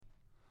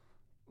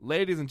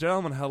Ladies and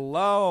gentlemen,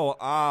 hello.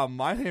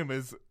 My name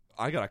is...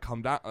 I gotta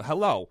come down.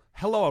 Hello,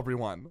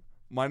 everyone.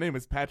 My name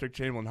is Patrick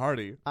Chamberlain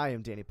Hardy. I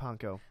am Danny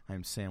Ponko.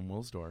 I'm Sam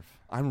Wilsdorf.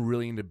 I'm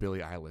really into Billie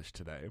Eilish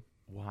today.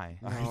 Why?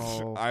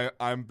 No.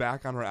 I'm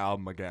back on her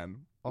album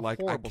again. I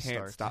can't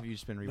start. stop. Have you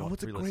just been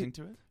it's a re-listening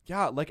to it?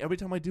 Yeah, every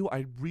time I do,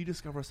 I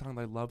rediscover a song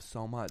that I love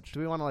so much.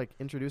 Do we want to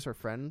introduce our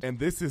friend? And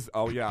this is...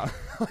 Oh, yeah.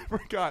 I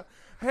forgot.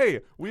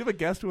 Hey, we have a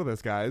guest with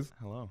us, guys.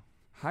 Hello.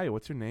 Hi,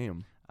 what's your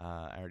name?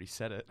 I already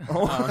said it.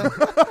 Oh.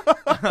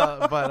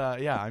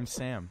 But yeah, I'm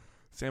Sam.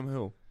 Sam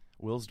who?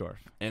 Wilsdorf.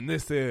 And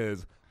this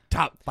is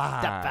Top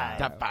 5.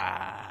 Top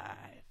 5.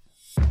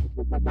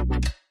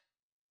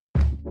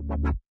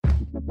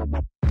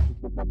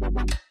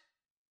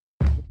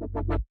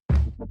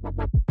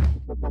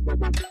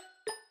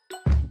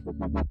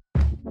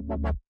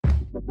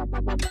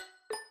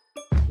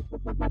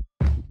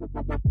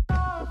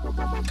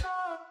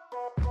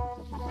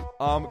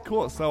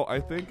 Cool. So I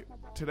think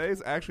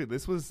today's actually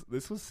this was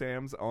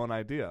Sam's own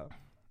idea.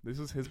 This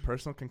was his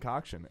personal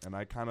concoction, and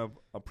I kind of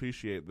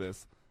appreciate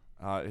this.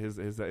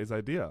 His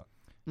idea.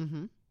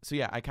 Mm-hmm. So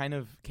yeah, I kind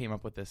of came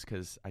up with this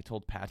because I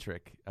told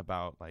Patrick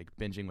about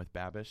binging with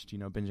Babish. Do you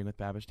know binging with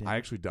Babish? I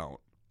actually don't.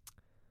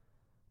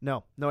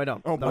 No, I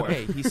don't. Oh, boy.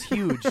 Okay, he's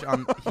huge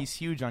on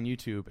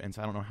YouTube, and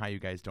so I don't know how you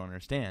guys don't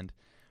understand,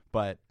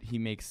 but he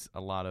makes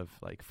a lot of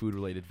food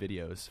related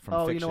videos from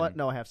Fiction. You know what?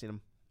 No, I have seen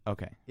him.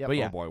 Okay. Yep. But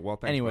yeah. Oh boy. Well,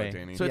 thanks Anyway, for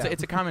that, Danny. so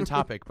it's a common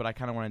topic, but I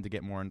kind of wanted to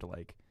get more into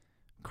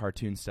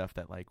cartoon stuff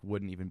that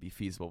wouldn't even be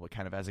feasible, but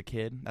kind of as a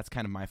kid, that's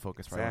kind of my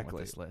focus for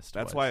this list.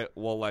 That's why.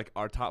 Well,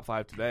 our top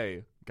 5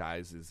 today,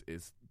 guys,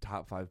 is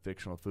top 5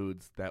 fictional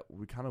foods that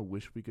we kind of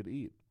wish we could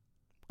eat.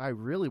 I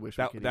really wish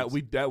we could eat.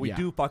 We Yeah.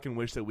 do fucking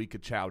wish that we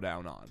could chow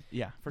down on.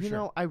 Yeah, for you sure.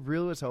 know, I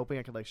really was hoping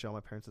I could show my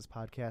parents this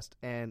podcast,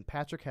 and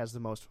Patrick has the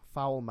most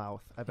foul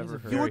mouth I've He's ever a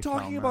heard. You were Very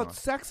talking foul about mouth.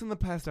 sex in the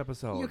past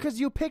episode. Because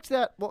you picked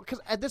that. Well,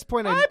 because at this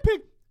point, I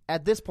picked.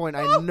 At this point,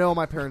 I know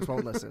my parents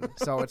won't listen,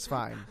 so it's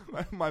fine.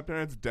 My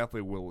parents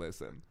definitely will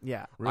listen.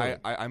 Yeah. Really?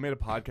 I made a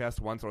podcast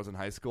once when I was in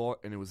high school,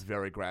 and it was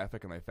very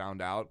graphic, and I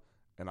found out,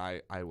 and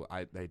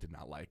they did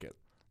not like it.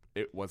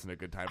 It wasn't a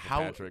good time for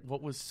Patrick.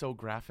 What was so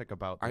graphic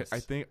about this?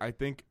 I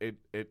think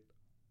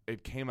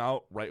it came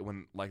out right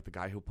when the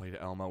guy who played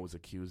Elmo was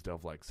accused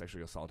of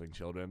sexually assaulting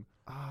children,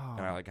 Oh.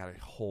 and I got a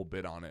whole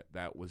bit on it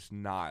that was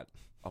not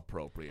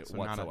appropriate so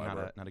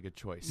whatsoever. not a good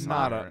choice.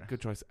 Not a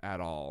good choice at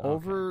all.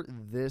 Over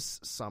this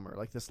summer,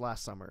 this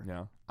last summer,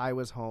 Yeah. I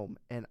was home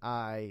and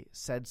I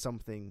said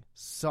something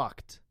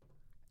sucked,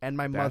 and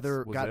my Was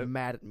mother got it?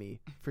 mad at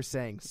me for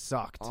saying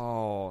sucked.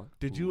 Oh,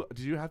 did you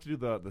have to do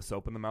the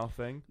soap in the mouth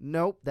thing?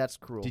 Nope, that's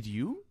cruel. Did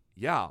you?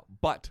 Yeah,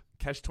 but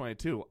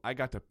catch-22, I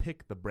got to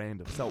pick the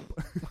brand of soap.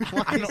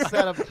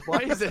 Why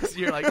is this?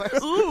 You're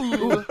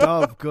Ooh,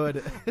 Dove,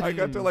 good. I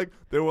got to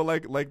they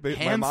were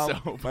Hand my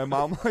soap.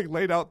 mom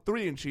laid out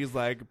 3 and she's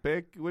like,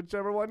 pick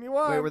whichever one you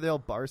want. Wait, were they all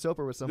bar soap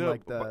or was some No,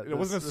 it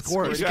wasn't a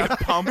squirt. You Yeah. get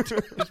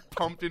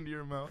pumped into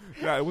your mouth.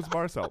 Yeah, it was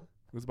bar soap.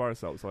 It was bar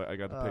soap, so I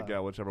got to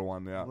pick whichever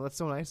one. Yeah. Well, that's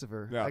so nice of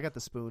her. Yeah. I got the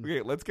spoon.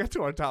 Okay, let's get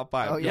to our top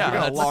 5. Oh, We yeah, got a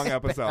that's- long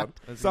episode.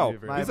 That's So gonna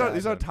be very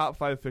these bad. are top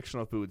 5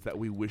 fictional foods that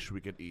we wish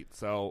we could eat.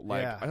 So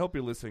Yeah. I hope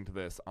you're listening to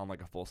this on a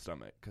full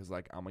stomach because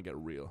I'm gonna get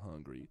real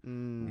hungry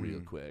real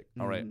quick.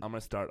 All right, I'm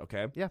gonna start.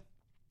 Okay. Yeah.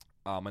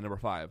 My number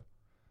 5.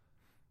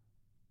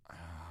 Oh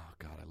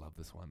God, I love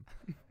this one.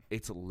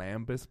 It's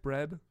lambus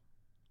bread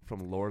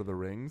from Lord of the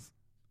Rings.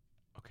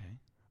 Okay.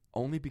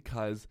 Only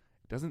because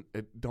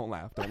don't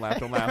laugh. Don't laugh.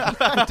 Don't laugh.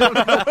 I don't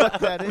know what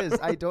that is.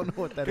 I don't know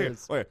what that Okay,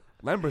 is. wait.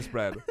 Lambus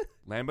bread.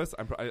 Lambus.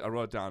 I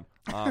wrote it down.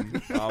 You have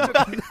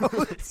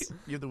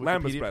the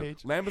Lambus Wikipedia bread.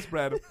 page. Lambus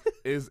bread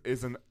is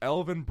an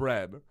elven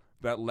bread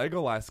that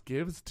Legolas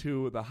gives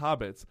to the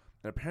hobbits,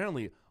 and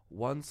apparently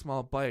one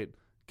small bite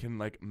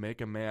can make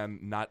a man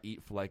not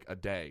eat for a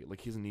day.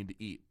 He doesn't need to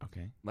eat.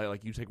 Okay.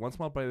 Like you take one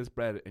small bite of this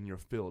bread and you're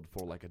filled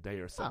for a day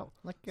or so.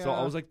 Oh, So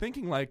I was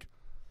thinking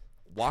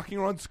walking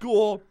around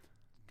school,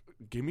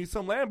 give me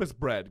some lambus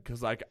bread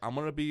because I'm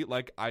gonna be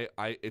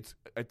it's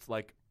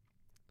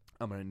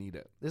I'm gonna need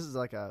it. This is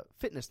a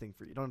fitness thing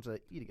for you. You don't have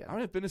to eat again. I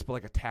don't have fitness,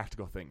 but a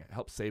tactical thing. It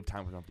helps save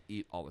time when I don't have to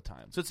eat all the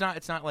time. So it's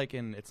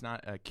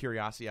not a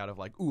curiosity out of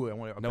ooh, I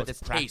want to. No, but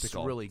it's it tastes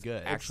practical. really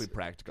good. Actually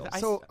practical.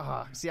 So,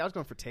 see, I was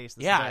going for taste.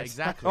 This Yeah, is nice.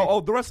 exactly.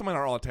 Oh, the rest of mine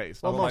are all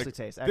taste. Well, But, mostly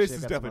taste. Actually, this I've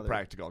is got some definitely other-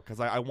 practical because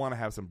I want to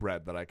have some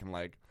bread that I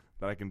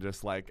can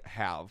just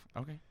have.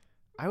 Okay.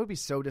 I would be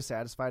so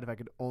dissatisfied if I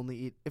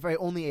only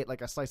ate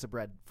a slice of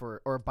bread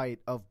or a bite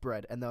of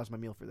bread, and that was my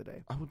meal for the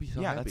day. I would be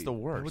so Yeah, happy. that's the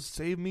worst. It would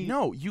save me.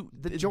 No,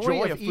 The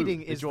joy of eating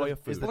food. is the joy the- of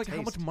food. is the But how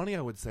much taste. money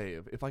I would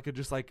save if I could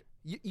just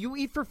You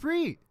eat for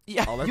free.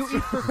 Yeah. Oh, that's You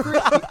eat for free.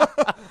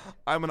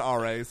 I'm an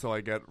RA, so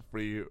I get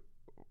free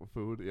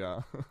food.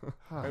 Yeah,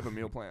 I have a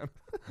meal plan.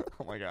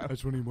 Oh my god.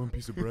 just want to eat one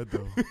piece of bread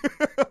though.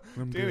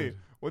 Danny,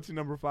 what's your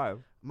number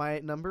 5? My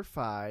number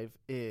 5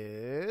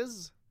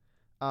 is,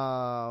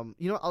 I'll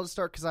just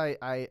start because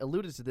I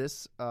alluded to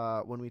this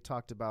when we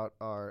talked about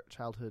our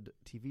childhood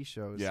TV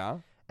shows. Yeah.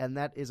 And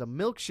that is a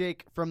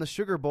milkshake from the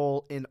Sugar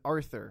Bowl in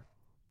Arthur.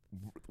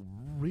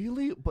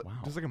 Really? But Wow.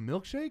 just like a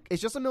milkshake?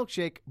 It's just a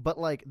milkshake, but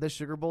like the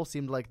sugar bowl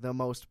seemed like the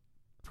most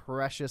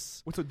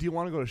precious. Wait, so do you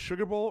want to go to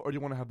Sugar Bowl or do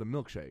you want to have the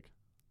milkshake?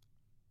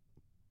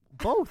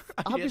 Both.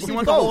 You Obviously,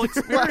 want the whole both.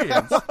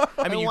 experience.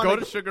 I mean, you wanna- go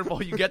to Sugar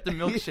Bowl, you get the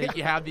milkshake,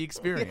 you have the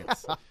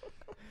experience.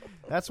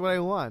 That's what I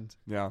want.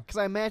 Yeah. Because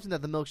I imagine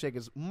that the milkshake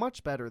is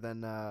much better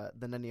than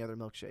any other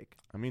milkshake.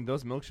 I mean,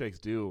 those milkshakes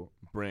do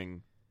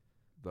bring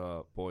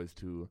the boys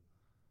to.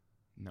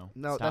 No,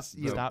 No, stop, that's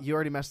you. Stop. You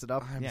already messed it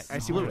up. I'm Yeah, I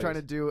see what we're sorry.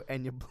 trying to do,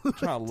 and you blew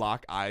Trying to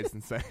lock eyes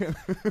and say it.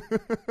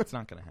 It's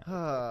not gonna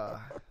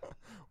happen.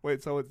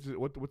 Wait, so it's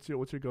what's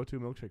your go-to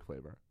milkshake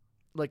flavor?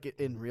 Like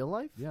in real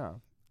life? Yeah,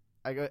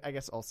 I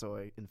guess also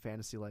in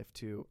fantasy life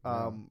too.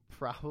 Yeah.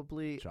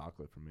 Probably.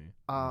 chocolate for me.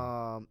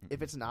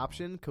 If it's an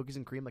option, cookies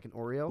and cream, like an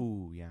Oreo,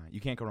 Ooh, yeah, you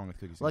can't go wrong with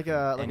cookies. like and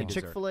cream. a Any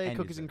dessert. Chick-fil-A Any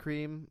cookies and dessert.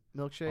 cream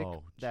milkshake.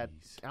 Oh, that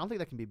jeez. I don't think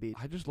that can be beat.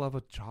 I just love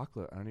a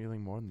chocolate. I don't need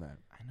anything more than that.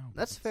 I know. but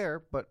That's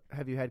fair, but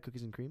have you had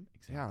cookies and cream?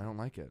 Exactly. Yeah, I don't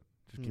like it.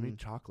 Just give me Mm.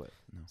 chocolate.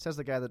 Says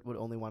the guy that would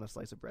only want a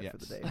slice of bread for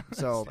the Yes. day.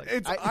 So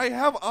It's like- I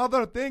have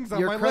other things on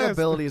your my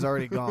credibility is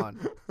already gone.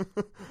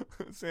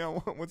 list. Sam,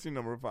 what's your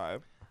number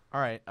 5? All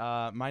right,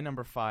 my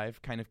number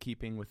 5, kind of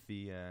keeping with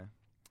the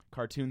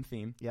cartoon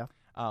theme. Yeah.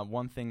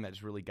 One thing that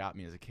just really got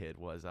me as a kid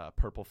was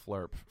Purple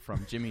Flurp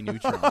from Jimmy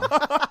Neutron.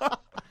 I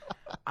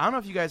don't know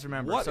if you guys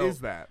remember. What is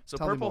that? So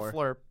Tell me Purple more.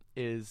 Flurp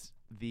is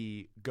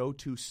the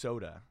go-to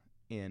soda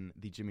in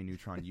the Jimmy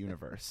Neutron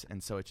universe,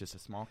 and so it's just a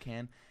small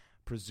can,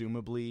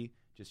 presumably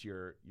just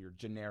your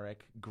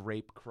generic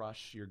grape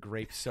crush, your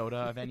grape soda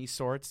of any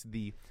sorts.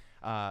 The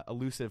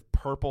elusive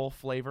purple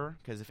flavor,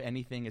 because if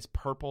anything is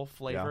purple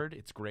flavored,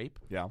 it's grape.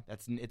 Yeah.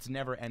 It's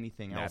never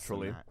anything else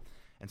Naturally. than that.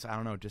 And so I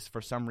don't know, just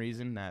for some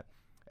reason that,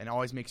 and it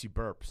always makes you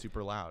burp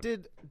super loud.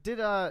 Did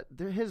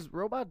his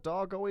robot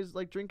dog always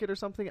like drink it or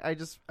something? I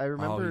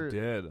remember. Oh, he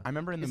did. I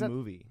remember in Is the that-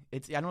 movie. I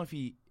don't know if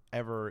he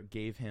ever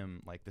gave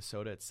him like the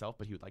soda itself,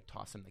 but he would like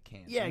toss him the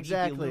can. Yeah, So it'd just be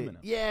exactly.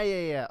 aluminum.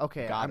 Yeah.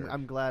 Okay, Goddard.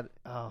 I'm glad.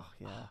 Oh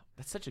yeah,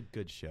 That's such a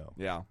good show.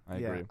 Yeah, I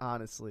yeah. agree.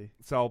 Honestly,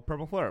 So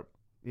Purple Flurp.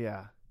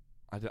 yeah.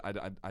 I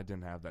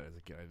didn't have that as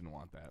a kid. I didn't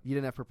want that. You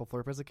didn't have Purple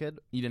Flurp as a kid?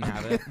 You didn't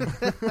have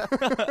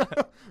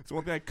it? So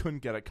one thing I couldn't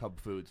get at Cub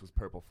Foods was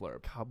Purple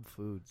Flurp. Cub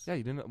Foods. Yeah,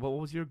 you didn't. What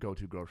was your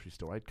go-to grocery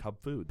store? I had Cub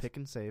Foods. Pick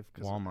and save.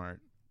 'Cause Walmart.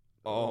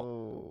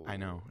 Oh, I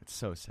know. It's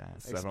so sad.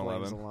 Explains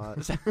 7-Eleven. a lot.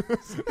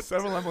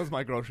 7-Eleven was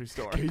my grocery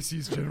store.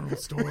 Casey's General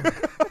Store.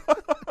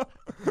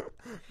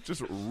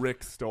 Just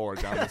Rick's store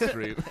down the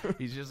street.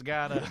 He's just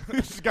got a...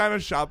 Just got in a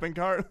shopping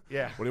cart.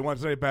 Yeah. What do you want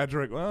today,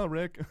 Patrick? Well,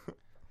 Rick.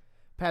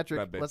 Patrick,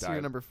 That bit let's hear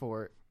died. number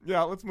 4.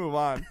 Yeah, let's move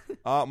on.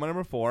 My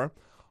number 4.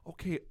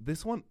 Okay,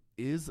 this one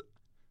is,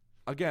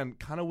 again,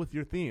 kind of with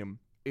your theme.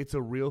 It's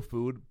a real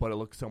food, but it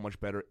looks so much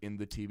better in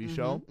the TV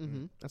show.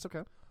 Mm-hmm. That's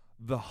okay.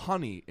 The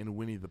honey in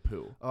Winnie the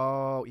Pooh.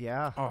 Oh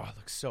yeah. Oh, it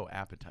looks so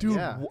appetizing. Dude,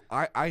 Yeah.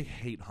 I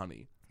hate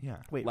honey. Yeah.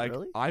 Wait, Like,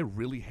 really? I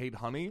really hate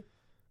honey,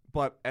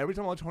 but every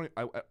time I watch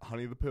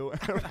Honey the Pooh,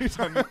 every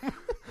time,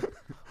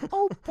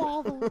 Oh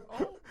bother.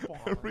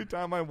 every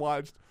time I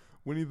watched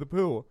Winnie the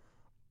Pooh,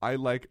 I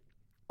like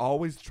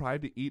always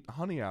tried to eat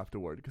honey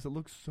afterward because it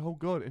looks so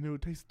good and it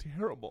would taste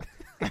terrible.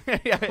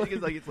 Yeah,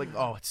 it's like,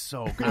 oh, it's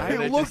so good. It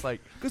And it's looks- just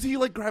like, Because he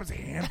like grabs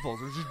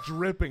handfuls and it's just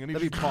dripping and he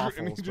That'd just, be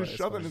and he Boffles, just but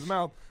shoved it in it's his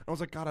mouth. And I was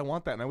like, God, I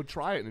want that, and I would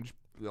try it and it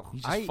just,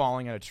 he's I- just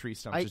falling out of tree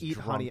stumps. I just eat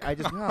drunk. honey. I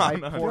just Yeah. I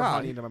pour Yeah.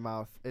 honey into my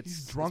mouth.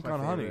 he's drunk it's my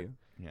on honey. favorite.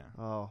 Yeah.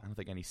 Oh. I don't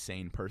think any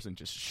sane person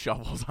just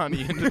shovels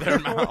honey into their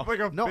mouth.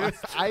 Like a No,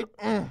 fist. I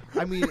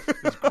mean,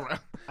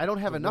 I don't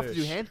have enough to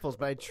do Delish. handfuls,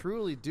 but I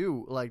truly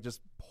do like just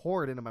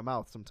pour it into my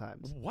mouth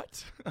sometimes.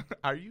 What?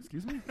 Are you?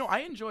 Excuse me? No, I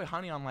enjoy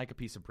honey on like a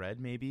piece of bread,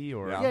 maybe,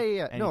 or Yeah.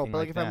 Yeah. No, anything but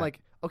like if I'm that. like,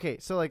 okay,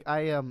 so like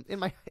I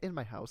in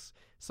my house,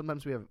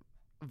 sometimes we have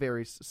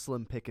very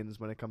slim pickings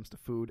when it comes to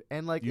food,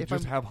 and like You if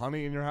just I'm have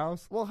honey in your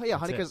house? well, yeah,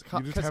 honey That's because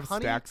You just have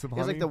honey stacks of is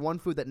like honey? the one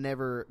food that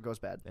never goes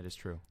bad. That is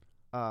true.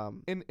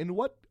 In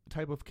what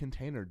type of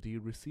container do you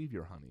receive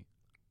your honey?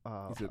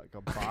 Is it- Like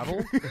a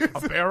bottle.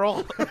 A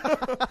barrel?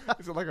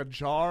 Is it like a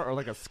jar or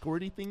like a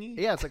squirty thingy?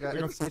 Yeah, it's like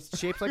it's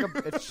shaped like a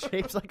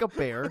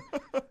bear.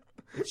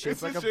 It's shaped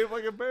It's like shaped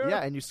like a bear?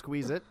 yeah, and you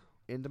squeeze it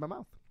into my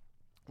mouth.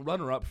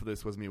 Runner up for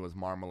this was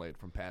Marmalade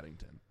from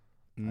Paddington.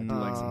 I do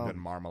like some good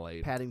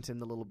marmalade. Paddington,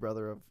 the little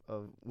brother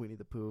of Winnie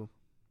the Pooh.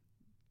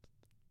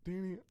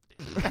 Danny.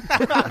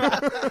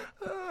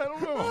 I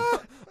don't know.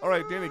 All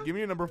right, Danny, give me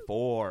your number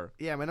 4.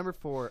 Yeah, my number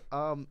 4. I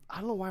don't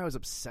know why I was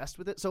obsessed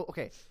with it. So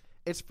okay,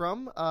 it's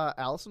from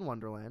Alice in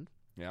Wonderland,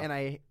 Yeah. and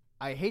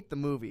I hate the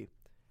movie,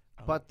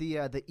 Oh. but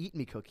the Eat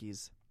Me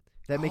cookies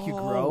that make you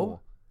Oh. grow.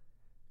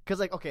 Because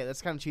like okay,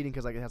 that's kind of cheating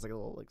because like it has like a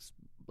little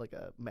like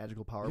a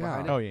magical power Yeah.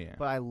 behind it. Oh, yeah.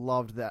 But I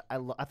loved that. I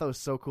thought it was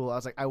so cool. I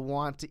was like, I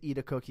want to eat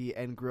a cookie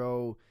and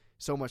grow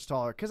so much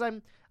taller because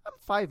I'm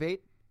 5'8",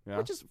 Yeah.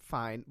 which is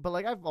fine. But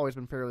like I've always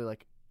been fairly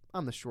like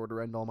on the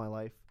shorter end all my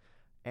life,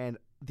 and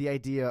the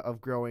idea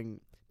of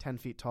growing 10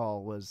 feet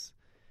tall was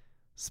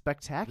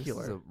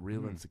spectacular. This is a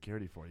real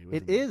insecurity for you.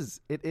 It isn't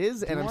is. It is,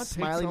 Do you and I'm want to take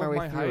smiling some my of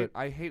way through height? it.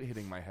 I hate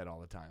hitting my head all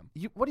the time.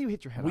 What do you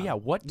hit your head Well, on? yeah.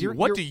 What do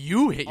You're-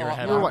 you hit your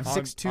head you're on? what, on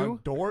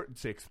 6'2"? door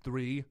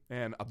 6'3"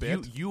 and a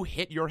bit You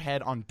hit your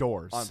head on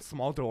doors. on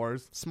small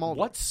doors.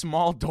 What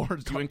small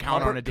doors do you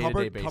encounter on a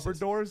day-to-day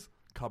basis?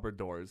 Cupboard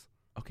doors.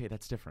 Okay,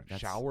 that's different.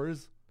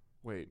 Showers.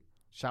 Wait.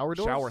 shower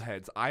doors? Shower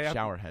heads. I have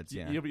Shower heads,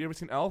 yeah. You ever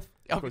seen Elf?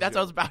 Oh, Of course that's you what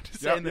I was about to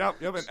say.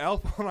 Yep. An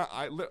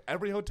Elf.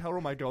 Every hotel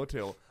room I go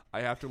to,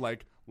 I have to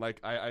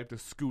I have to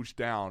scooch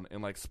down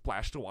and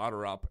splash the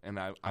water up, and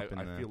I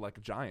feel like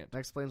a giant. That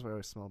explains why I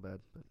always smell bad.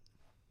 But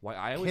Why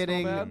I always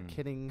kidding, smell bad?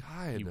 kidding.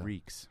 God, He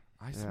reeks.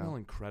 I smell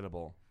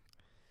incredible.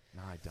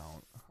 No, I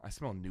don't. I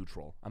smell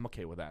neutral. I'm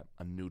okay with that.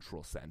 A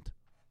neutral scent.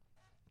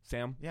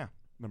 Sam? Yeah.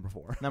 Number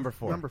 4. Number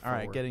 4. Number All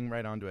right, 4. getting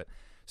right onto it.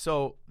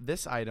 So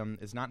this item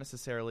is not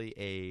necessarily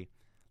a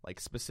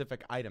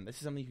specific item. This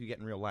is something you could get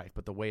in real life,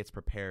 but the way it's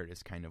prepared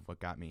is kind of what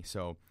got me.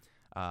 So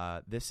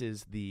this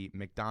is the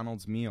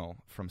McDonald's meal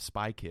from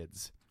Spy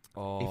Kids.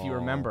 Oh. If you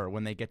remember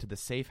when they get to the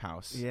safe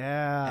house,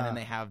 Yeah. and then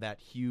they have that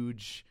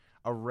huge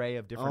array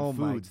of different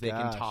my foods they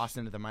can gosh. toss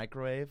into the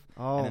microwave,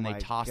 Oh and then they my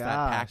toss that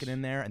gosh. packet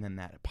in there, and then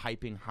that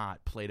piping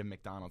hot plate of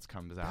McDonald's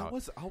comes out. That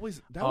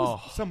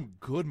was some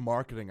good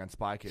marketing on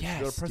Spy Kids. Yes,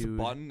 you gotta press dude.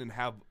 a button and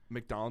have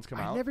McDonald's come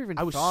I out. never even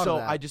I was thought so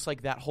of that. I just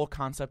that whole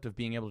concept of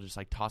being able to just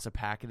toss a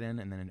packet in,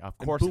 and then of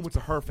And course boom, it's it's a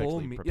full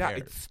perfectly meat. prepared. Yeah,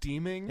 it's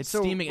steaming. It's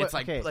So, steaming. what- It's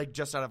okay.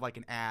 just out of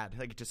an ad.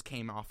 Like it just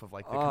came off of the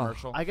Oh.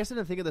 commercial. I guess I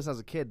didn't think of this as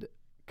a kid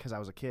because I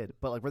was a kid.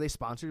 But were they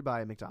sponsored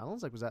by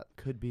McDonald's? Was that?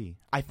 Could be.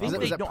 I think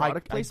Was that no,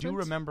 product I do placement?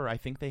 remember. I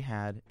think they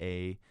had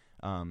a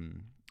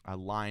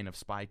line of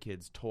Spy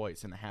Kids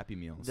toys in the Happy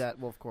Meals.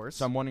 Well, of course.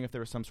 So I'm wondering if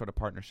there was some sort of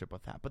partnership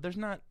with that. But there's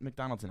not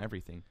McDonald's in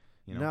everything.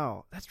 You know?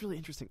 No, that's really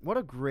interesting. What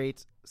a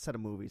great set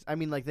of movies. I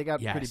mean, they got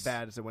Yes. pretty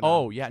bad as it went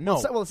Oh on. yeah, no.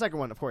 Well, the second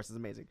one, of course, is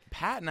amazing.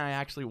 Pat and I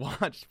actually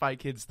watched Spy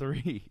Kids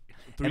 3.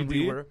 3D? And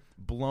we were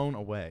blown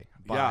away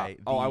by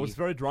Oh, I the- was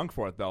very drunk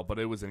for it though, but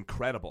it was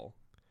incredible.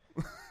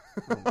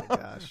 Oh my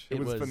gosh. It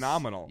was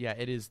phenomenal. Yeah,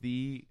 it is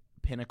the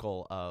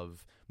pinnacle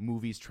of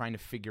movies trying to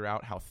figure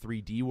out how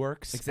 3D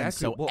works. Exactly. And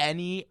so Well-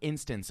 any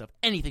instance of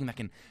anything that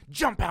can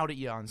jump out at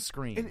you on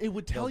screen. And it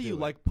would tell they'll you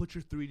do it. put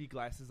your 3D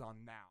glasses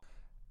on now.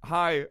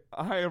 Hi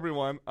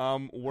everyone.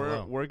 Hello.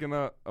 We're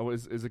gonna. Oh,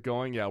 is it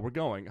going? Yeah, we're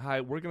going.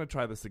 Hi, we're gonna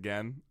try this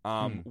again.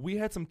 We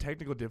had some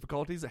technical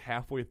difficulties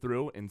halfway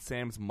through, and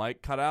Sam's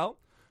mic cut out.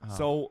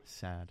 So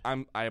sad.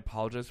 I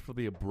apologize for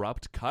the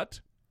abrupt cut,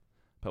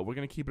 but we're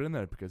gonna keep it in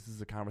there because this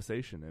is a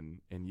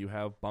conversation, and you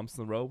have bumps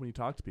in the road when you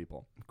talk to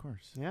people. Of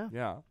course. Yeah.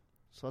 Yeah,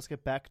 So let's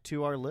get back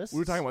to our list. we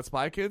were talking about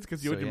Spy Kids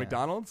because you So, went to yeah.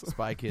 McDonald's.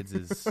 Spy Kids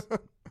is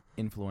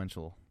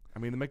influential. I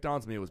mean, the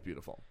McDonald's meal was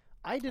beautiful.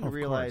 I didn't Of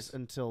realize course.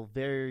 until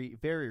very,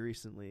 very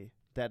recently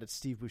that it's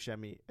Steve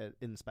Buscemi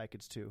in Spy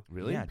Kids 2.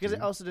 Really? Yeah, Because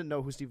dude. I also didn't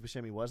know who Steve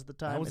Buscemi was at the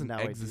time. That was and an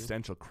now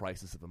existential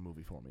crisis of a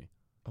movie for me.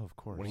 Oh, of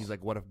course. When he's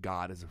like, "What if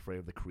God is afraid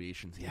of the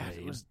creations he I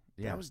made?" do.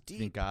 yeah. That was Do you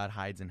think deep. God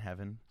hides in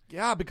heaven?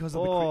 Yeah, because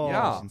of Oh. the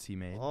yeah. Creations he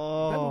made.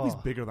 Oh. That movie's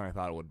bigger than I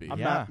thought it would be. I'm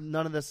Yeah. not,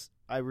 none of this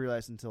I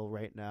realized until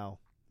right now.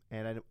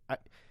 And you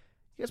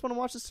guys want to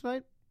watch this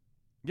tonight?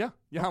 Yeah,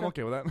 I'm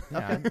okay with that.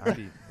 Yeah, I'd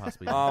be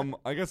possibly.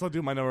 I guess I'll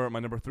do my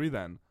number 3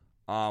 then.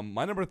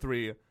 My number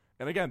 3,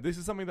 and again, this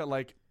is something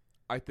that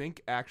I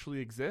think actually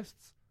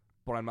exists,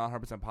 but I'm not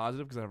 100%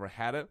 positive because I never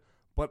had it.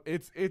 But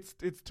it's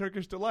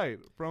Turkish Delight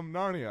from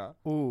Narnia.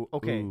 Ooh,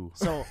 okay. Ooh.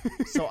 So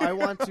I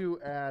want to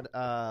add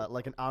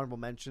an honorable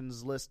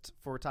mentions list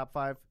for top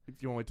 5. Do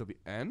you want to wait till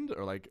the end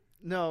or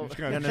No, you're just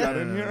gonna No, chat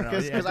in no, here? no.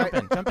 because Yeah, jump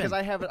in, jump in.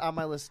 I have it on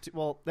my list. Too.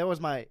 Well, that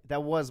was my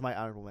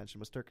honorable mention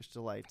was Turkish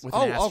Delight. With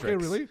Oh, an okay,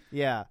 asterisk. really?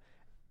 Yeah,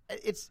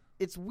 it's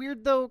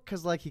weird though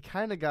because he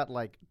kind of got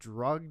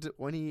drugged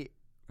when he.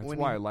 That's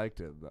why I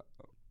liked it.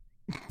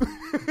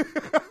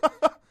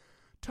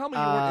 Tell me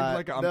you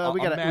weren't into no, we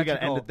gotta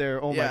magical... end it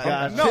there. Oh Yeah. my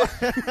gosh!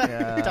 No.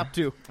 Yeah. Top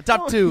 2.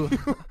 Top 2.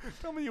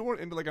 Tell me you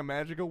weren't into a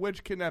magical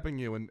witch kidnapping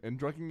you and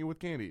drugging you with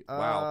candy.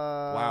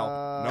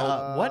 Wow.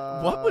 No.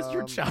 What was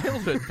your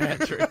childhood,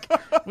 Patrick?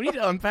 We need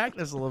to unpack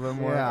this a little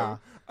bit more. Yeah.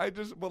 I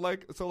just,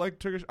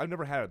 Turkish, I've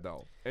never had it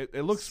though.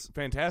 It looks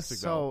fantastic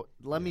though.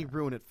 So let me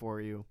ruin it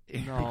for you No.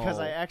 because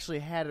I actually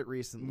had it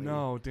recently.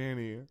 No,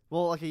 Danny.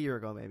 Well, a year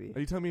ago maybe. Are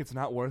you telling me it's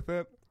not worth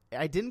it?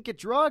 I didn't get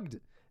drugged.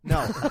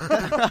 No,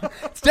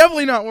 It's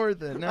definitely not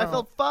worth it. No. I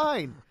felt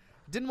fine.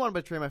 Didn't want to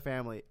betray my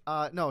family.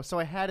 No, so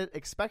I had it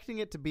expecting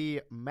it to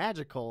be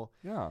magical,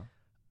 Yeah.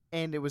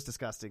 and it was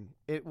disgusting.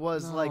 It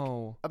was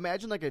No.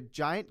 imagine a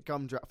giant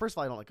gumdrop. First of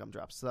all, I don't like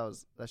gumdrops, so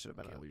that should have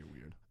been. Okay, you're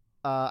weird.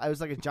 I was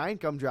like a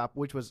giant gumdrop,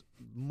 which was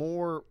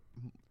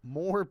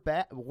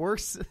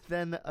worse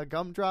than a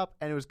gumdrop,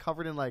 and it was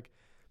covered in like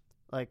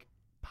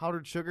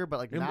powdered sugar,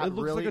 but It not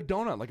looks really. like a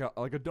donut, like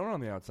a donut on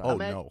the outside. Oh,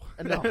 Ima-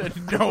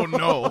 no.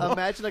 No.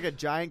 Imagine a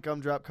giant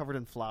gumdrop covered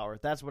in flour.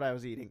 That's what I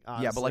was eating.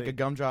 Honestly. Yeah, but a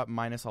gumdrop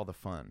minus all the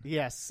fun.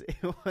 Yes, it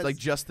was It's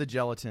just the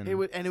gelatin. It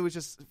was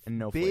just and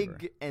no big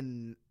flavor.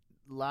 and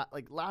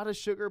lot of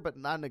sugar, but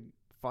not in a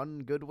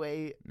fun, good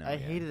way. No, I yeah.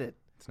 hated it.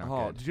 It's not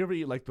Oh, good. did you ever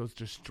eat those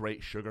just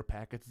straight sugar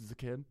packets as a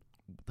kid?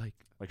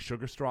 Like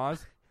sugar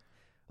straws?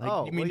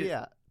 you mean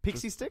yeah.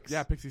 Pixie sticks?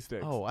 Yeah, pixie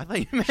sticks. Oh, I thought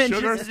you meant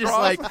Sugar just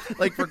straws?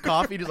 like for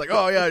coffee, just like,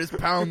 oh yeah, just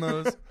pound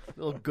those. A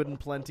little good and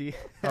plenty.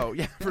 Oh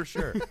yeah, for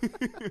sure.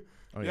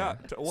 Oh Yeah,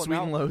 Sweet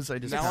now- and lows. I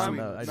just now pound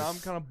I'm those. now I'm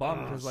kind of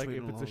bummed because like Sweet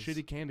if and it's a lows.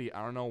 shitty candy,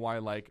 I don't know why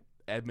like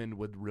Edmund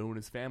would ruin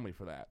his family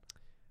for that.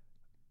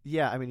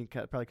 Yeah, I mean,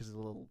 probably because he's a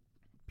little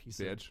piece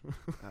of... Bitch.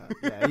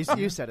 Yeah,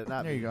 you said it,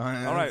 not There me. you go.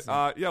 All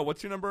right. Yeah.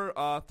 What's your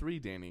number 3,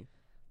 Danny?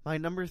 My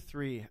number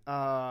 3,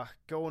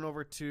 going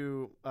over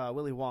to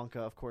Willy Wonka,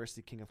 of course,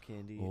 the king of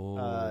candy. The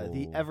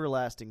Oh.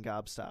 everlasting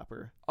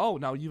gobstopper. Oh,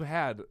 now you've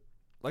had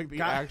like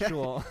the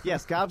actual.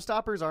 Yes,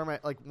 gobstoppers are my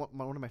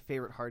one of my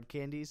favorite hard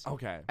candies.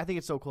 Okay. I think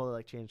it's so cool they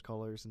like change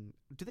colors and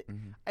do they?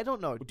 Mhm. I don't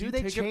know. Do you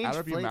they take change it out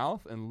of your flavor?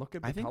 mouth and look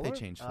at the I think color? they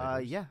change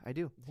flavors. Yeah, I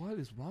do. What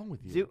is wrong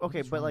with you? Okay,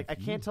 is but wrong like I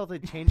with can't you? tell if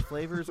they change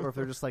flavors or if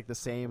they're just like the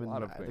same A and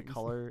lot of the things.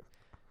 color.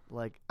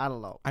 Like I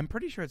don't know. I'm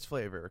pretty sure it's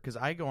flavor because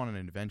I go on an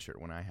adventure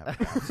when I have a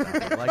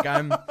gobstopper. Like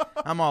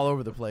I'm all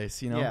over the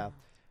place, you know. Yeah.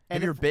 Have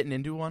And you ever bitten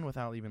into one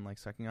without even like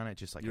sucking on it?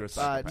 Just like You're a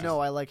psychopath. no,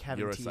 I like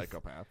having You're teeth. a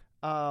psychopath.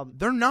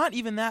 they're not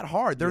even that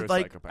hard. They're You're a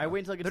like psychopath. I wait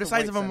until I get they're to the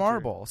size right of a center.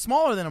 marble,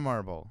 smaller than a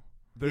marble.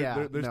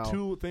 There's no.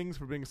 2 things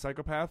for being a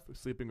psychopath: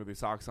 sleeping with your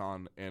socks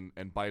on and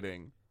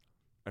biting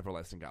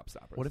everlasting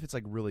gobstoppers. What if it's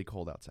like really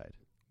cold outside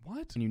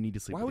What? and you need to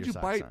sleep? Why with would your you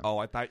socks bite? on? Oh,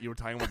 I thought you were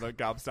talking about the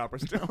gobstopper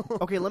still.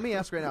 Okay, let me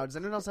ask right now. Does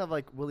anyone else have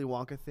like Willy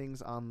Wonka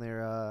things on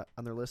their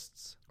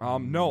lists?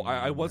 No,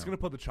 I was No. gonna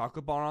put the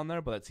chocolate bar on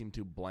there, but that seemed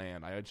too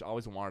bland. I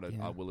always wanted a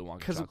Yeah. Willy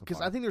Wonka chocolate Because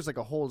bar. I think there's like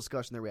a whole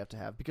discussion there we have to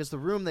have because the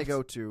room they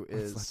go to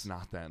is let's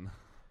not then.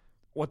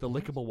 What, the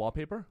lickable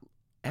wallpaper?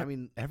 I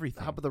mean,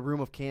 everything. how about the room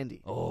of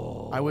candy?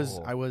 Oh, I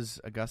was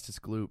Augustus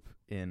Gloop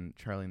in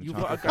Charlie and the You were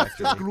Chocolate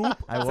Augustus Factory. Gloop?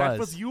 I That was.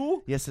 was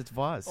you? Yes, it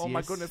was. Oh my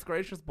yes. goodness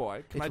gracious,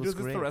 boy! Can It I do was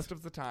this the great. rest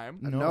of the time?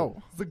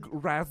 No. The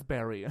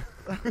raspberry.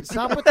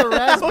 Stop with the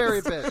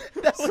raspberry bit.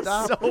 That was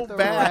Stop so with the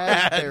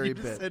bad. raspberry You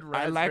just bit. said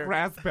I like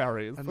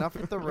raspberry. raspberries. Enough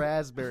with the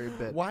raspberry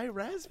bit. Why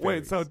raspberry?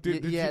 Wait, so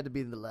did You you had to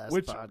be in the last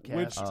which- podcast.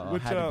 which,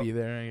 had to be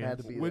there. I had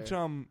guess. to be which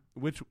there.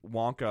 which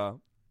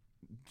Wonka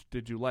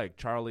did you like,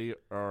 Charlie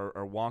or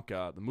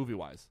Wonka, the movie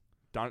wise?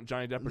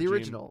 Johnny Depp or The Gene?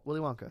 original Willy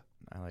Wonka.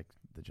 I like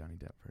the Johnny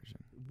Depp version.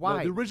 No,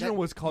 Why? the original That-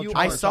 was called you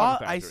Charlie I and the saw-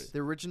 Chocolate I Factory. The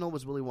original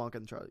was Willy Wonka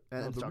and Charlie. No,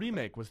 and the Chocolate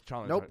remake was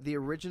Charlie. Nope, and the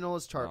original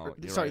is Charlie. No,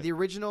 you're Sorry, right. the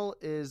original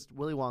is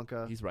Willy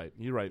Wonka. He's right.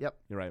 You're right. Yep.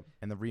 You're right.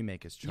 And the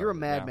remake is Charlie. You're a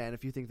madman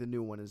if you think the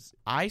new one is.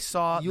 I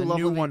saw You the love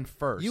new living- one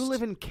first. You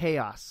live in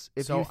chaos.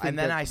 If So- you think and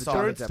then that I the saw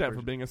Johnny Third Depp step for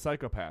version- being a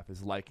psychopath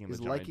is liking the Is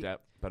Johnny liking- Depp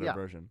better yeah.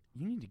 version.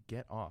 You need to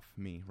get off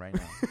me right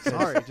now.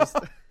 Sorry, just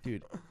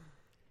Dude,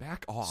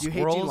 Back off. You hate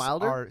Gene squirrels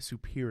Wilder? are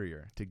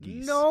superior to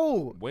geese.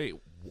 no. Wait,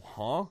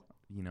 huh?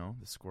 You know,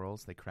 the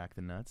squirrels, they crack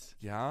the nuts.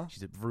 Yeah.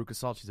 She's a Veruca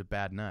Salt, she's a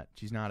bad nut.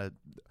 She's not a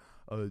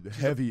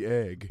heavy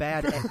egg.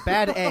 Bad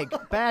egg.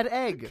 Bad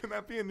egg. Can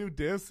that be a new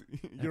diss?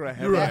 You're a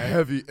heavy You're a egg.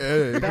 heavy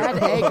egg.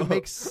 Bad egg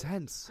makes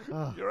sense.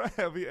 Ugh. You're a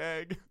heavy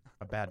egg.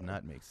 A bad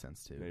nut makes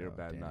sense too. Yeah, you're a though,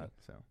 bad Danny. nut.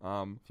 So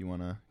if you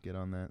want to get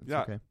on that, it's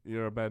yeah, okay.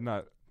 you're a bad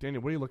nut.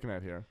 Daniel, what are you looking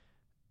at here?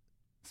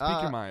 Speak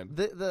your mind.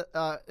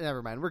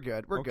 Never mind. We're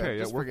good. We're okay, good.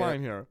 yeah, Just we're forget fine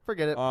it. here.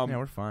 Forget it. Yeah,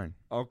 we're fine.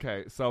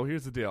 Okay, so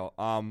here's the deal.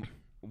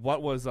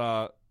 What was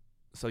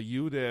so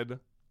you did?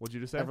 What'd you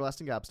just say?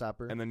 Everlasting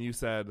Gobstopper. And then you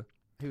said,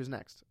 Who was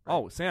next?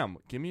 "Oh, Sam,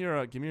 give me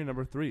your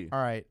number 3." All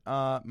right.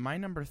 My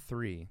number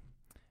 3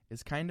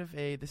 is kind of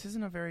this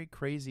isn't a very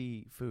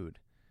crazy food,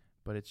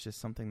 but it's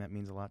just something that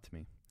means a lot to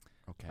me.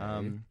 Okay.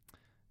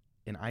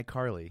 In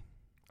iCarly,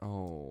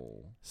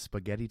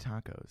 spaghetti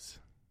tacos.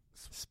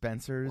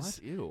 Spencer's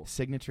What? Ew.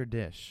 signature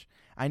dish.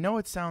 I know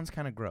it sounds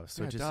kind of gross.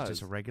 So Yeah, it just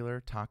does. a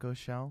regular taco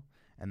shell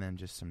and then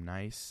just some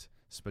nice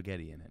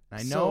spaghetti in it.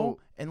 I So- know.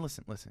 And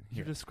listen. You're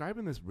Here.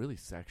 describing this really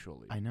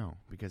sexually. I know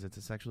because it's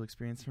a sexual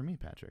experience for me,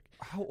 Patrick.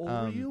 How old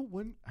are you?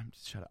 When?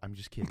 Shut up. I'm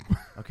just kidding.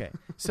 Okay.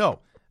 So,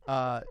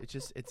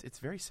 it's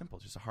very simple.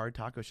 Just a hard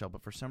taco shell,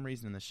 but for some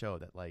reason in the show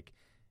that like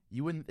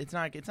you wouldn't it's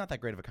not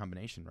that great of a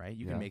combination, right?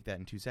 You Yeah. can make that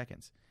in 2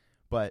 seconds.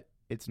 But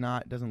it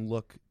doesn't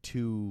look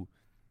too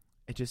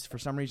it just for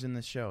some reason in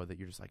this show that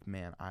you're just like,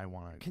 "Man, I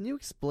want to." Can you Go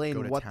explain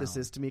to what this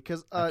town. is to me?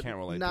 Because I can't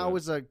relate now to it.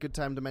 is a good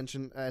time to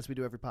mention, as we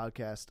do every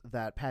podcast,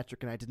 that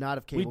Patrick and I did not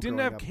have cable. We didn't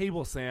growing have up.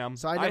 cable, Sam.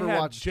 So I never had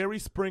watched- Jerry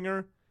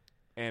Springer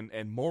and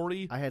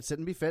Maury. I had Sit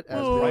and Be Fit as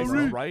Price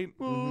well. is Right?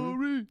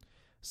 Mhm.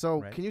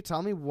 So Right. can you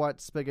tell me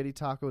what spaghetti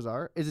tacos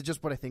are? Is it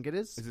just what I think it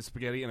is? Is it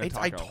spaghetti and a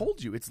I taco?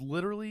 told you, it's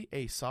literally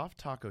a soft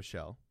taco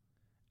shell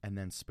and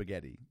then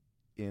spaghetti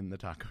in the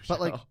taco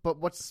shell. but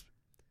what's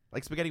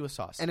like spaghetti with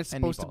sauce. and it's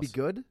supposed to be meatballs.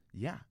 good?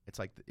 Yeah, it's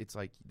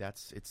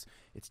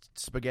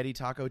spaghetti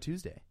taco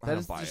Tuesday. I That don't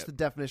is buy just it. the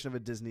definition of a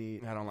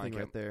Disney I don't like thing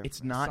it. right there.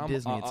 It's not Some-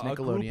 Disney. It's a group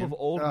Nickelodeon. of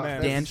old Ugh,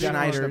 men. that's Dan the definition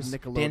of Schneider's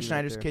Nickelodeon Dan right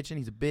Schneider's there. kitchen.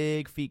 He's a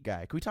big feet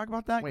guy. Can we talk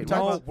about that? Wait, Can we talk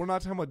No, about we're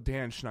not talking about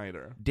Dan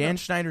Schneider. Dan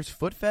Schneider's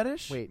foot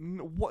fetish? Wait,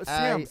 What,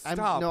 Sam, I'm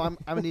stop.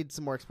 gonna need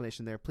some more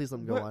explanation there. Please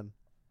let him go What? on.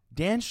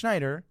 Dan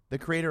Schneider, the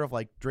creator of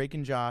like Drake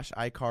and Josh,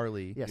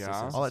 iCarly, Yes, Yeah. yes,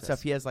 yes, all yes, that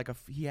stuff, yes.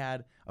 he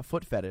had a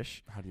foot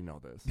fetish How do you know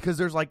this? because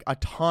there's like a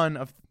ton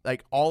of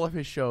like all of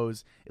his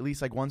shows, at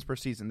least like once per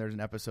season, there's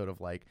an episode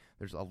of like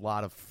there's a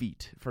lot of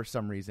feet for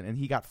some reason, and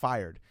he got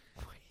fired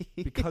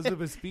Because of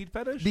his feet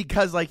fetish?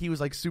 because like he was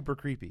like super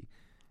creepy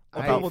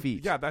Okay, about well,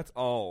 feet. Yeah, that's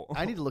all.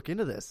 I need to look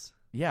into this.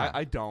 Yeah,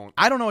 I don't.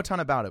 I don't know a ton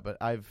about it, but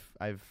I've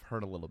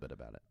heard a little bit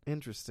about it.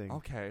 Interesting.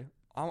 Okay.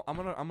 I'm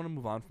gonna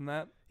move on from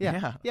that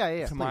Yeah.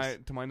 Yeah. to please.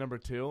 my number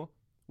 2,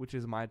 which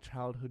is my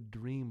childhood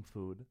dream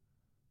food.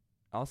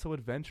 Also,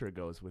 adventure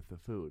goes with the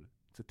food.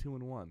 It's a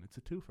 2-in-1. It's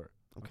a twofer.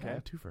 Okay. Okay.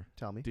 Twofer.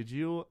 Tell me. Did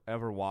you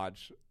ever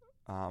watch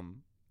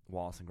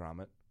Wallace and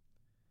Gromit?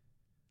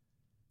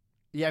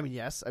 Yeah, I mean,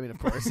 yes. I mean, of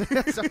course.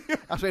 So,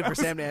 I was waiting for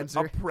Sam to A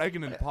answer.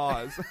 pregnant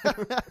pause.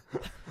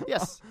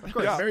 Yes, of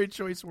course. Yeah. Very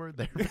choice word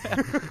there.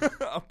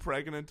 A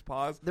pregnant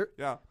pause. There-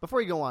 Yeah.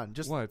 Before you go on,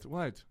 just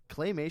What?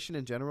 claymation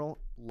in general,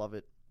 love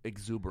it.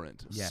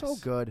 Exuberant. Yes. So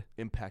good.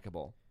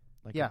 Impeccable.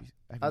 Like, Yeah. have you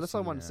that's all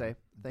I seen, wanted to say.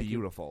 Thank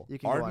Beautiful. You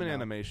can go on Aardman now.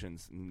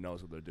 Animations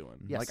knows what they're doing.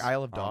 Yes. Like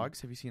Isle of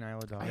Dogs. Have you seen Isle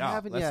of you. Dogs? I Yeah,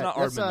 haven't that's yet. not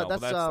that's, Aardman, though, but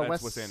that's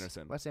Wes, Wes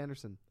Anderson. Wes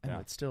Anderson. I know, Yeah.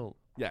 it's still.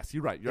 Yes,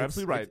 you're right. You're it's-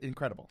 absolutely right. It's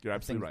incredible. You're The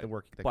absolutely things- right. The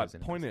work that But goes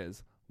into point it.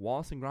 is,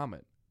 Wallace and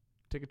Gromit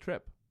take a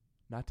trip,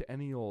 not to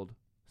any old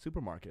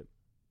supermarket,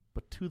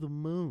 but to the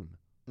moon.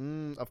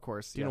 Of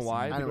course. Do you yes. know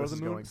why I they know go where to this the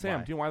is moon? going. Sam,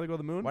 Why? do you know why they go to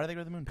the moon? Why do they go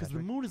to the moon? Because the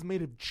Patrick? moon is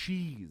made of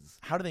cheese.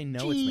 How do they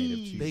know it's made of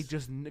Cheese. cheese? They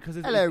just because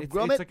it's, Hello, it's,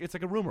 Gromit. it's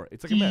like a rumor.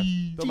 It's like a myth.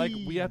 They're like,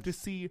 we have to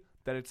see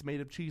that it's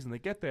made of cheese, and they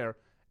get there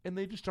and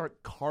they just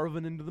start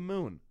carving into the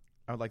moon.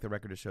 I would like the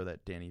record to show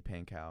that Danny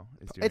Pankow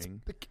is It's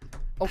doing.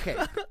 okay.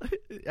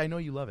 I know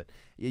you love it.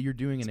 Yeah, you're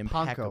doing an It's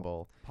Panko.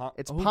 impeccable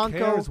It's Who Panko.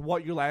 cares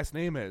what your last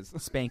name is?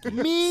 Spanky.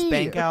 Me.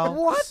 Spankow.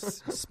 What?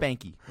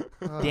 Spanky.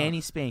 Uh,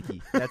 Danny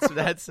Spanky.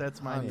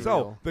 That's my name. Unreal.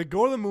 So they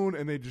go to the moon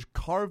and they just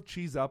carve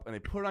cheese up and they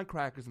put it on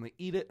crackers and they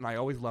eat it. And I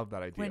always love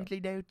that idea.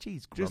 Wensleydale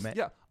cheese, Just Gromit.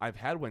 yeah, I've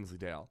had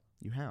Wensleydale.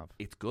 You have.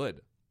 It's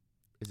good.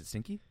 Is it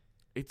stinky?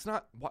 It's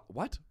not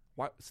what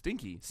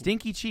stinky.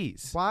 Stinky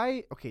cheese.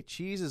 Why? Okay,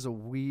 cheese is a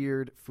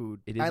weird food.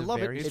 It is I a love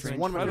very it. It's strange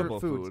one of my Incredible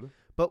favorite foods. food.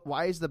 But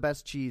why is the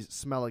best cheese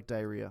smell like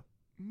diarrhea?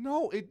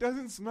 No, it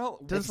doesn't smell.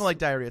 It doesn't smell like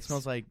diarrhea. It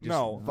smells like just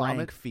No. rank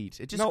Vomit? feet.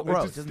 It just no,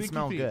 gross. it's It doesn't stinky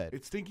smell feet. good.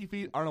 It's stinky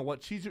feet. I don't know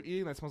what cheese you're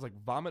eating that smells like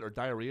vomit or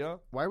diarrhea.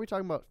 Why are we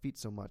talking about feet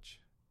so much?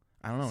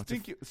 I don't know. It's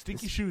a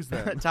Stinky shoes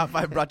then. Top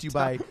 5 brought to you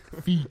by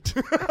feet.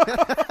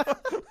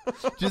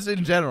 Just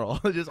in general.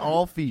 Just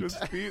all feet.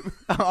 Just feet.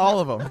 All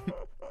of them.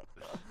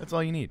 That's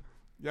all you need.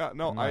 Yeah,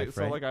 no, In life,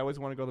 so right? like I always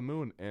want to go to the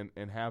moon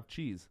and have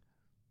cheese.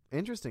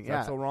 Interesting. Is Yeah.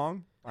 that so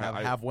wrong?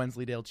 Have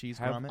Wensleydale cheese,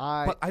 have-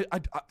 Gromit.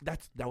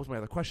 But that was my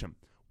other question.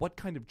 What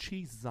kind of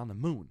cheese is on the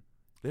moon?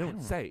 They don't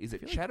don't say. Is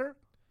it feel like- cheddar?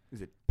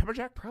 Is it pepper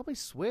jack? Probably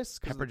Swiss.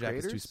 'Cause of Pepper the jack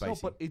is too craters. spicy.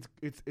 No, but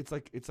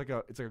it's like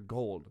a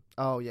gold.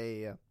 Oh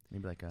yeah.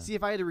 Maybe like a. See,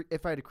 if I had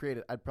to create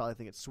it, I'd probably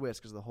think it's Swiss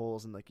because of the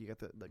holes and like you got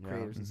the Yeah,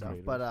 craters and stuff.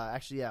 craters. But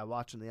actually, yeah,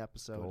 watching the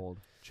episode, Gold.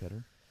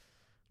 cheddar.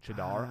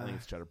 Cheddar. I think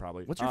it's cheddar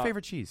probably. What's your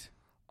favorite cheese?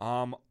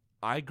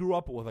 I grew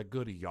up with a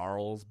good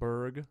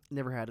Jarlsberg.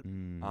 never had it.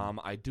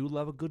 I do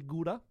love a good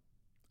Gouda,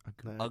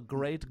 a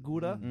great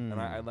Gouda, Mm. and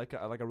I like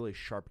a really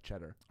sharp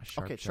cheddar.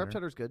 Okay, sharp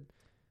cheddar's good.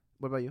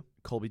 What about you?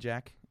 Colby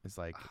Jack is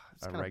like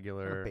It's a kinda-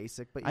 regular. kinda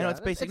basic, but yeah, I know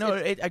it's basic. No,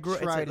 I grew.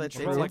 It's, tried and it's,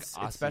 true. it's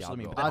especially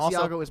me. Asiago. But then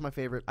also, Asiago is my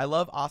favorite. I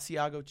love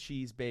Asiago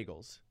cheese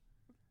bagels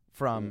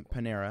from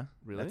Panera.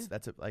 Really?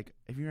 That's like.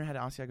 Have you ever had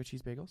Asiago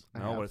cheese bagels? I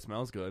No, have. but it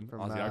smells good. From,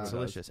 Asiago It's does.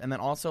 Delicious. And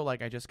then also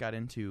like I just got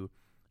into,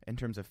 in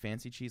terms of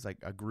fancy cheese, like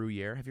a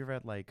Gruyere. Have you ever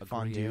had like A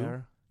fondue?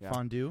 Gruyere. Yeah.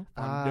 Fondue.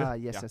 Ah, Yeah.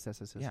 yes.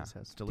 Yeah, Yes.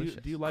 it's Do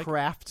delicious. you like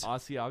Kraft.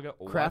 Asiago?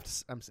 What?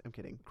 Kraft. I'm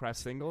kidding. Kraft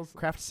singles?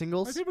 Kraft My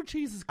singles. favorite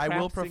cheese is I Kraft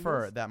will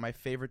prefer singles. that my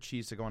favorite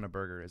cheese to go on a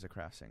burger is a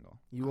Kraft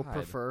single. You will God.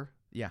 prefer.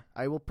 Yeah,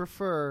 I will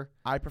prefer.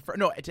 I prefer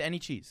to any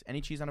cheese.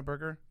 Any cheese on a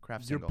burger,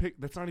 Kraft Your single. pick.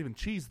 That's not even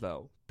cheese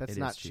though. That's It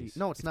not is cheese. cheese.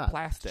 No, it's It's not.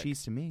 plastic.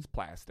 Cheese to me. It's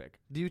plastic.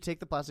 Do you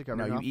take the plastic No,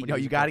 covering off? you when no,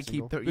 use you a got to Kraft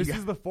keep single? the. This you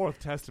is the fourth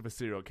test of a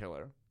serial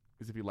killer.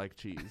 Is if you like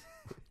cheese.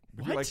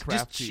 If you what? like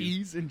Kraft Just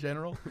cheese in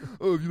general?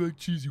 Oh, if you like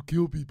cheese, you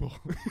kill people.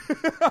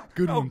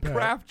 Good no, one, Pat.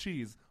 Kraft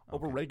cheese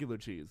over Okay. regular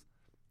cheese.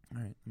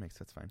 All right,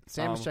 that's fine.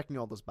 Sam's checking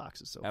all those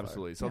boxes so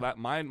Absolutely. So Yeah. that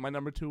my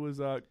number 2 is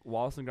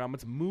Wallace and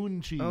Gromit's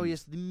moon cheese. far. Oh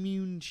yes, the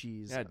moon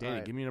cheese. Yeah, Danny, All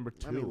right. give me number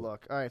 2. Let me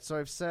look. All right, so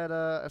I've said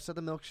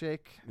the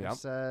milkshake. Yep. I've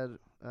said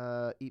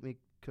eat me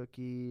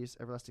cookies,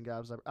 everlasting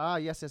gobs.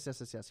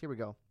 Yes. Here we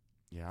go.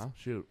 Yeah,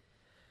 shoot.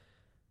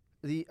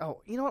 You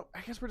know what?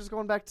 I guess we're just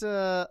going back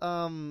to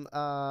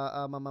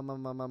Mamma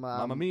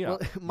Mia.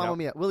 Mamma Yep.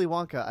 Mia. Willy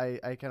Wonka.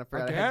 I kind of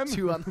forgot I had Again?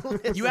 2 on the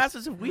list. You asked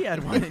us if we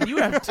had one, and you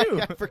have two.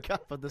 I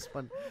forgot about this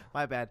one.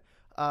 My bad.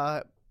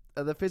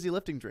 The fizzy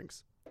lifting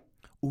drinks.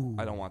 Ooh,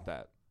 I don't want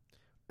that.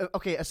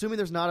 Okay, assuming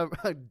there's not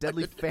a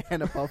deadly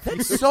fan above you.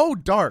 That's so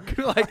dark.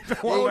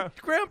 Like, want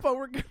hey, Grandpa,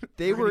 we're gonna.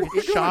 They were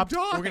get chopped.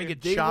 die. We're gonna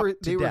get they chopped were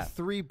to death.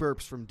 3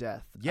 burps from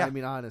death. Yeah. I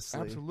mean honestly.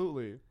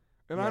 Absolutely.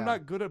 And Yeah. I'm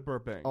not good at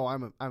burping. Oh,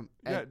 I'm yeah,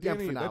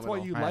 Danny, that's why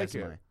phenomenal. you All right, like so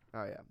it. am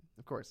Oh yeah,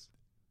 of course.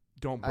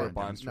 Don't I- burp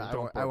on no, I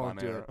don't won't- burp I won't on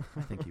do air. it.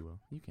 I think you will.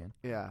 You can.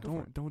 Yeah.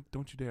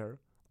 Don't you dare.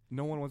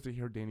 No one wants to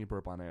hear Danny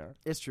burp on air.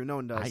 It's true. No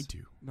one does. I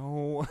do.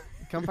 No.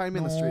 Come find me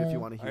in the street if you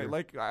want to hear.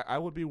 I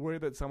would be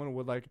worried that someone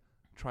would like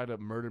try to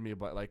murder me,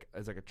 but like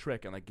as like a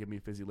trick and like give me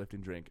a fizzy lifting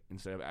drink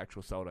instead of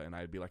actual soda, and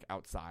I'd be like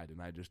outside and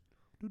I'd just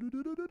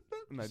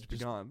be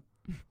gone.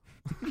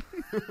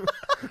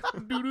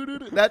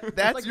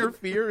 That's your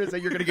fear is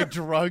that you're gonna get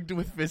drugged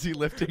with fizzy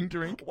lifting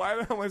drink. Why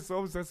am I so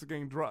obsessed with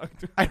getting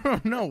drugged? I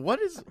don't know. What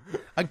is?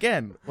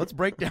 Again, let's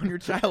break down your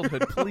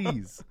childhood,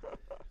 please.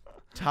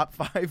 Top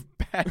 5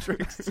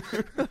 Patrick's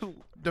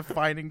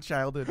defining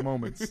childhood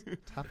moments.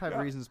 Top 5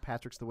 reasons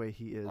Patrick's the way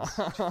he is.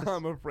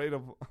 I'm afraid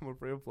of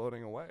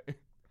floating away.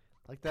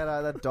 Like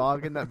that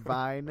dog in that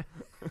vine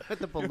with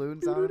the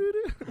balloons on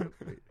it.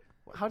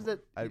 How does that?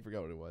 I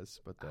forgot what it was,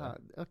 but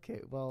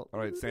okay. Well, all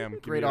right, Sam.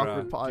 Great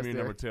awkward pause give me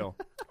there. number 2. All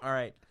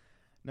right,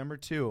 number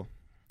 2,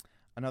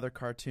 another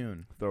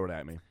cartoon. Throw it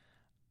at me.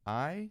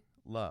 I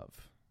love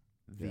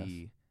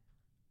the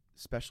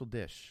special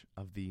dish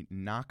of the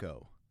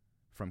Naco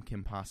from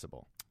Kim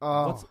Possible.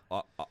 Oh,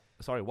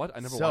 Sorry, what? I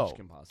never So- watched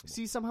Kim Possible.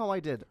 see, somehow I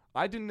did.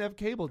 I didn't have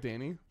cable,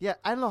 Danny. Yeah,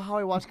 I don't know how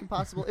I watched Kim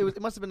Possible. It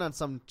must have been on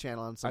some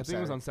channel on some. I think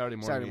it was on Saturday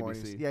morning. Saturday ABC.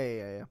 mornings.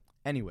 Yeah.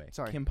 Anyway,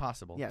 Sorry. Kim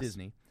Possible, Yes.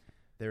 Disney.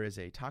 There is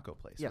a taco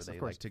place Yes, where of they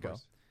course, like to of go,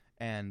 course.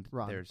 and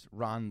Ron. there's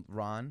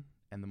Ron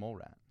and the Mole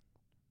Rat.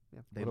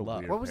 Yeah. They What a love.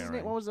 weird What was his name?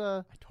 pairing. What was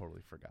I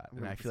totally forgot,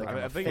 and I feel like I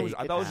I'm a think it was- fake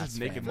I thought it was ass just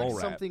Naked fan. Mole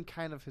like Rat. something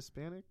kind of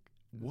Hispanic.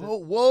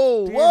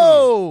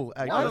 Whoa!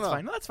 I No, don't that's know.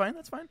 fine. No, that's fine.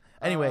 That's fine.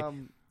 Anyway,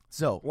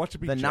 so Watch it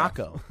be the Jeff.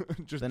 Naco.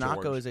 Just The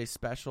Naco George. is a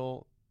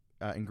special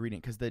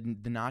ingredient because the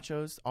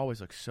nachos always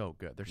look so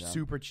good. They're Yeah.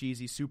 super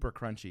cheesy, super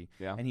crunchy,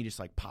 Yeah. and he just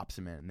like pops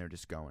them in, and they're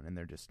just going, and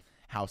they're just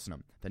housing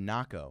them. The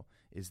Naco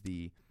is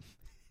the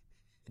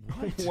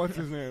What's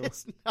his name?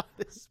 It's not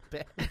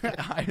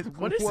Hispanic.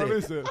 What is What it?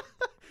 is it?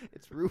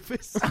 It's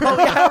Rufus. Oh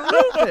yeah,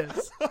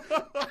 Rufus.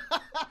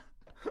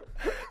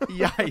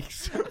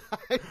 Yikes!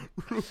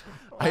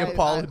 I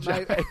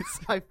apologize.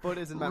 My foot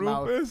is in my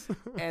Rufus? mouth,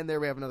 and there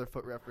we have another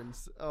foot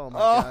reference. Oh my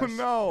Oh gosh!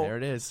 no! There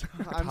it is.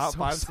 I'm Top so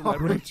 5 sorry.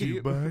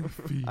 celebrity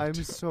I'm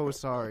so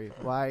sorry.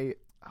 Why?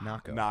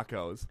 Naco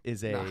Nachos.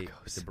 is Nachos.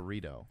 it's a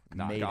burrito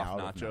Knockoff made out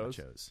of nachos?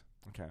 nachos.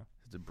 Okay.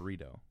 It's a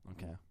burrito.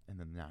 Okay. And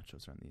then the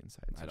nachos are on the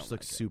inside. So I it don't just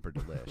looks like it. super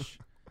delish.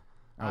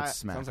 I would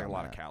smack Sounds like a on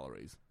lot of that.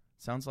 calories.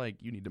 Sounds like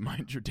you need to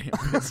mind your damn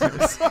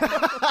business.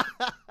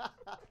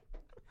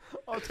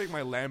 I'll take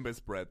my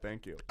lambus bread,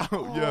 thank you.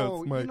 Oh,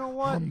 you know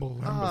what? humble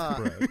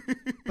bread.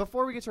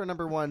 Before we get to our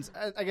number ones,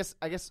 I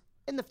guess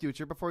in the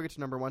future, before we get to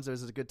number ones,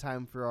 this is a good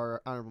time for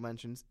our honorable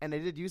mentions. And I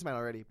did use mine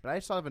already, but I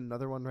still have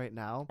another one right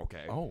now,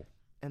 Okay. Oh,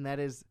 and that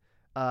is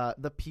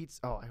the pizza.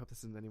 Oh, I hope this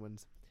isn't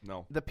anyone's.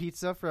 No. The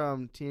pizza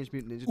from Teenage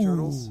Mutant Ninja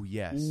Turtles. ooh,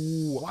 yes.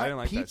 Ooh, I didn't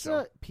like that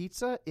show.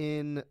 Pizza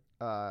in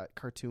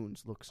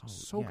cartoons looks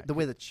so yeah, good. The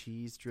way the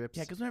cheese drips.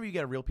 Yeah, because whenever you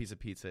get a real piece of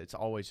pizza, it's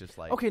always just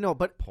like okay, no,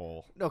 but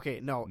pull. okay,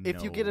 no.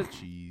 If you No get a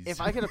cheese, if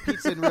I get a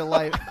pizza in real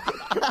life,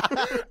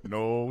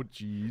 no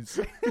cheese.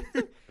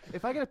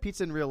 if I get a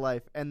pizza in real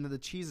life and the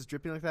cheese is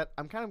dripping like that,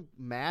 I'm kind of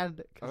mad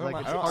I because don't, like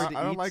like, it's I don't, hard to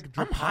I don't eat. like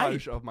I'm drippage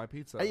hyped. of my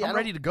pizza. Yeah, I I'm don't-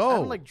 ready to go. I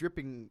don't like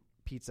dripping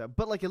pizza,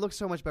 but like it looks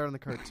so much better in the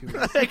cartoon.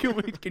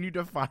 Can you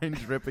define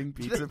dripping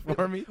pizza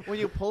for me? When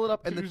you pull it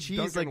up and You the just cheese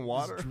dunk like in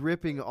water? is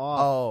dripping off.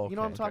 Oh, You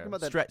know what I'm okay, talking okay.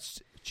 about? That Stretch,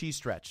 cheese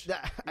stretch.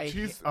 I Cheese,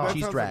 hate, oh, that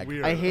cheese sounds drag.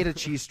 Weird. I hate a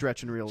cheese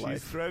stretch in real cheese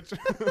life. stretch.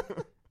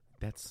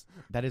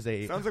 That is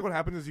a Sounds like what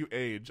happens as you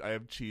age. I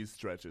have cheese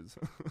stretches.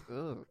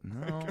 Ugh.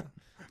 no,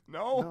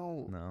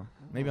 No. no.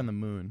 Maybe on the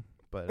moon,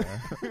 but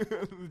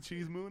The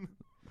cheese moon.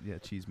 yeah,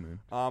 cheese moon.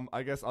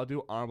 I guess I'll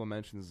do honorable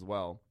mentions as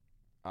well.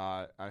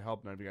 I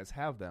hope none of you guys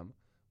have them.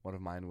 One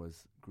of mine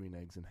was green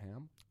eggs and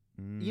ham.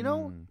 You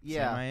know,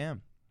 yeah. Sam, I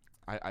am.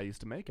 I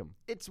used to make them.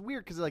 It's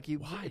weird because like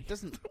Why? it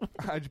doesn't.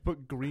 I just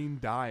put green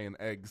dye in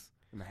eggs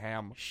and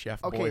ham.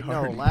 Chef Okay, Boy no.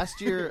 Hardy.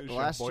 Last year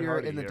Chef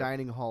Boyardee in the here.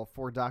 dining hall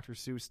for Dr.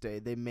 Seuss Day,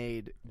 they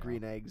made Yeah.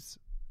 green eggs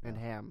and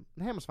Yeah. ham.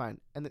 The ham was fine,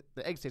 and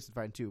the eggs tasted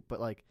fine too. But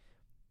like,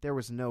 there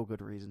was no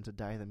good reason to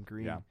dye them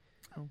green. Yeah.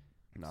 Oh.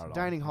 Not at all.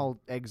 Dining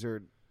hall eggs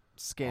are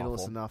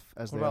scandalous Awful. enough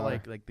as What they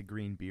about are. like the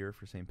green beer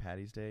for St.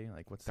 Patty's Day?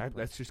 Like what's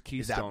That's just Is that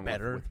Keystone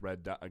better? with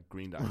red dye,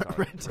 green dye.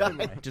 Red sorry.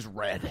 dye. just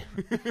red,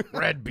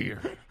 red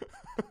beer.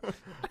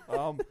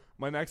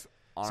 My next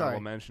honorable Sorry.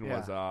 mention Yeah.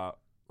 was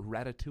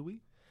Ratatouille.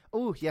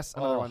 Oh yes,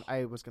 another Oh. one.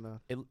 I was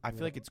gonna. I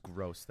feel like it's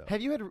gross though.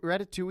 Have you had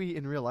ratatouille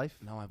in real life?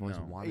 No, I've always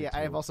No. wanted Yeah, to.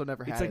 I have also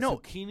never It's had like it. No.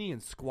 zucchini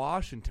and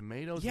squash and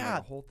tomatoes Yeah,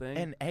 and the whole thing.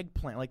 and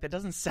eggplant, like that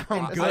doesn't sound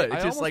And good. I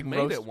It's just almost like made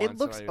roast. it once. It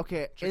looks and I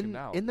okay chickened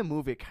out. in the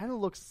movie. It kind of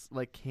looks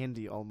like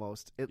candy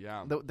almost.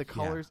 Yeah. The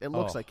colors. Yeah. It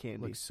looks Oh, like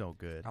candy. Looks so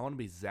good. I want to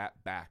be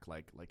zapped back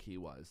like he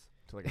was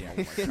to like a Yeah.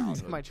 moment of my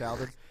childhood. my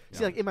childhood. See,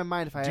 Yeah. like in my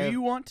mind, if I Do have,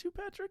 you want to,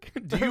 Patrick?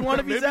 Do you want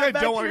to be Maybe that I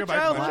back don't to wanna your go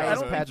back to my why is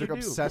childhood. Patrick You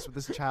do. obsessed with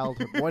his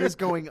childhood? What is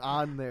going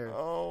on there?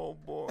 Oh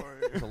boy.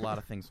 There's a lot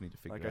of things we need to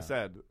figure Like out. I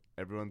said,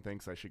 everyone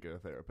thinks I should get a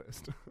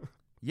therapist.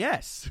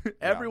 Yes,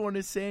 everyone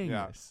is saying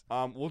yeah. this.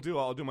 I'll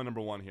do my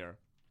number one here.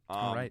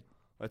 All right.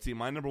 Let's see.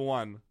 My number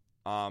one.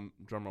 Drum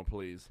roll,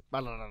 please.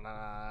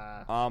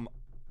 I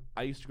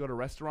used to go to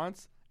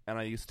restaurants and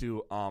I used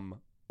to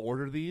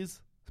order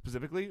these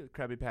Specifically,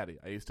 Krabby Patty.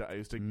 I used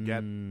to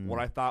get what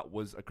I thought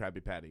was a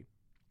Krabby Patty.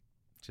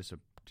 Just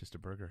a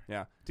burger.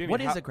 Yeah. Danny,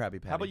 What is a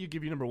Krabby Patty? How about you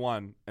give you number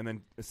one, and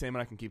then Sam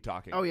and I can keep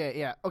talking. Oh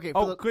yeah. Okay.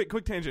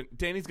 Quick tangent.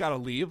 Danny's got to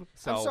leave.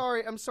 So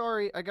I'm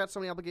sorry. I got so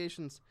many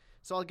obligations.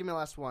 So I'll give my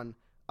last one.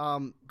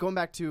 Going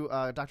back to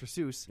Dr.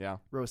 Seuss. Yeah.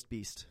 Roast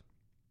beast.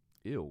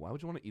 Ew. Why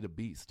would you want to eat a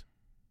beast?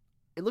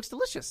 It looks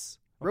delicious.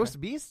 Okay. Roast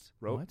beast.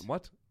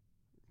 What?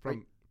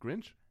 From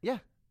Grinch? Yeah.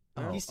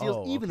 Oh. He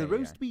steals even the okay,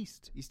 roast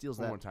beast. He steals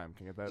One that. more time.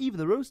 Can I get that? Even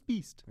the roast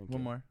beast. Thank One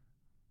you. more.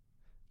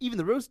 Even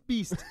the roast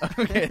beast.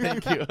 Okay,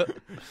 thank you.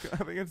 I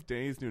think it's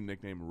Danny's new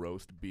nickname,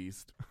 Roast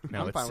Beast.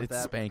 No, I'm fine with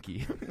it's that.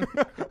 Spanky.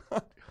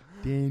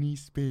 Danny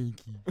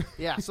Spanky.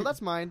 Yeah, so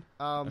that's mine.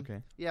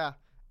 Okay. Yeah,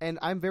 and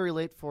I'm very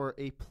late for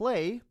a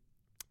play.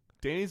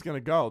 Danny's going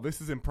to go.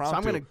 This is impromptu. So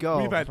I'm gonna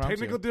go. We've had Impromptu.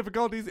 technical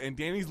difficulties, and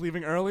Danny's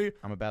leaving early.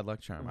 I'm a bad luck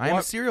charm. What? I am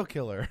a serial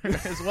killer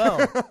as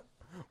well.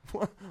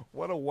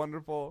 What a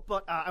wonderful...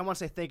 But I want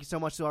to say thank you so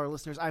much to our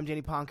listeners. I'm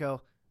Danny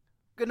Ponko.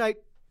 Good night.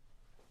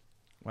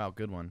 Wow,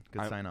 good one.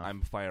 Good sign off.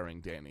 I'm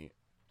firing Danny.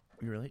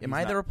 You really? He's Am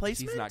I the not-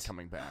 replacement? He's not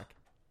coming back.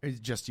 It's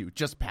just you.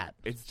 Just Pat.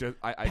 It's just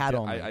Pat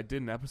only. I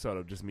did an episode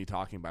of just me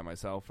talking by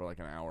myself for like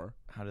an hour.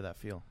 How did that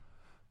feel?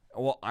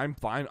 Well, I'm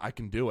fine. I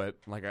can do it.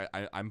 Like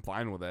I'm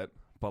fine with it.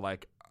 But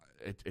like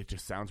it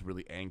just sounds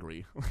really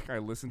angry. Like I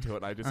listen to it,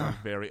 and I just sound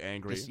very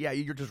angry.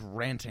 You're just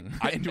ranting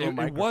It into a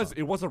microphone.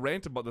 It was a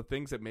rant about the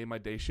things that made my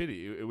day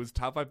shitty. It was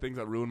top 5 things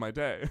that ruined my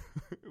day.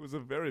 It was a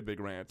very big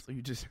rant. So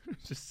you just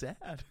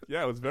sad.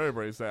 Yeah, it was very,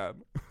 very sad.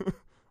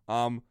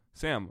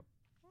 Sam.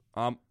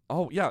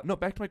 Oh yeah, no.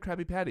 Back to my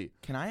Krabby Patty.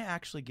 Can I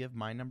actually give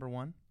my number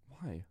one?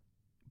 Why?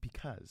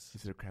 Because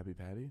Is it a Krabby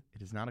Patty?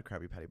 it is not a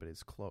Krabby Patty, but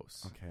it's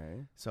close.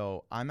 Okay.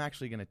 So I'm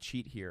actually going to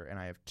cheat here, and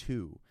I have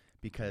two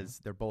because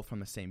they're both from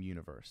the same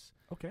universe.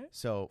 Okay.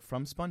 So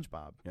from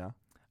SpongeBob, Yeah.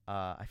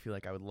 I feel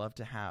like I would love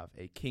to have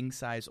a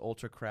king-size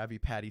Ultra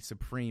Krabby Patty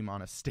Supreme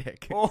on a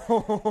stick.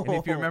 Oh. And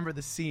if you remember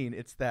the scene,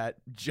 it's that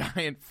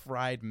giant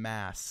fried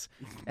mass,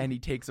 and he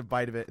takes a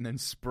bite of it and then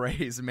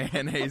sprays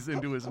mayonnaise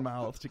into his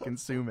mouth to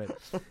consume it.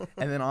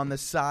 And then on the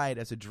side,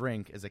 as a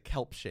drink, is a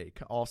kelp shake,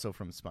 also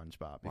from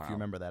SpongeBob, if Wow. you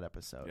remember that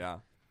episode. Yeah.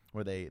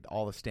 Where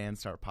all the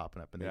stands start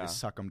popping up, and they Yeah. just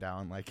suck them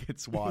down like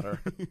it's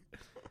water.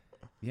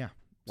 Yeah.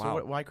 Wow.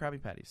 So why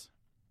Krabby Patties?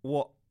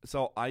 Well,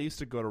 so I used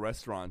to go to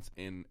restaurants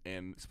and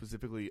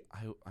specifically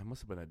I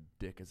must have been a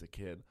dick as a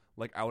kid.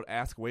 Like I would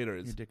ask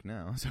waiters. You're a dick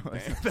now. So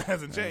That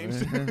hasn't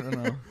changed. I don't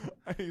know.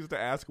 I used to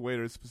ask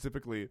waiters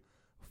specifically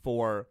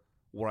for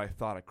what I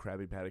thought a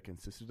Krabby Patty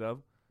consisted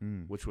of,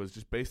 which was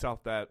just based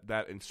off that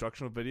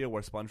instructional video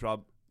where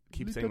SpongeBob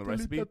keeps saying the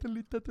recipe.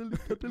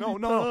 No,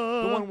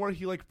 the one where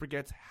he like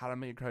forgets how to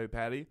make a Krabby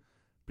Patty,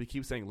 but he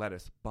keeps saying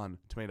lettuce, bun,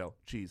 tomato,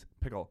 cheese,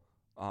 pickle,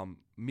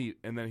 meat,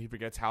 and then he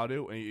forgets how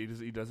to, and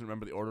he doesn't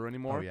remember the order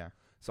anymore. Oh yeah.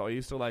 So I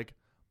used to like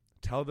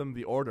tell them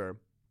the order,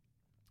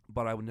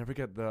 but I would never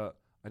get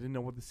I didn't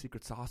know what the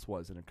secret sauce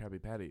was in a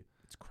Krabby Patty.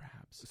 It's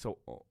crabs. So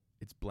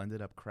It's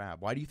blended up crab.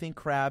 Why do you think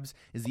crabs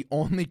is the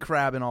only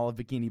crab in all of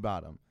Bikini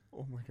Bottom?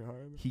 oh my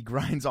god. He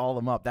grinds all of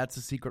them up. That's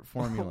the secret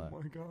formula.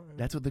 Oh my god.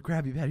 That's what the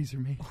Krabby Patties are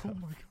made oh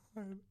of. my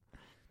god.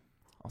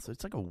 Also,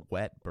 it's like a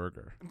wet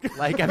burger.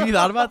 Like, have you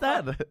thought about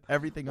that?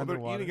 Everything Well, they're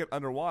underwater. eating it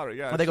underwater.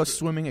 Yeah. Or they go it's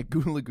true. swimming at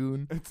Goo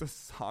Lagoon. It's a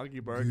soggy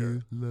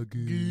burger.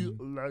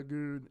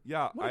 Lagoon.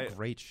 Yeah, What a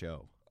great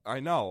show. I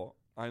know.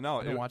 I've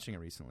been watching it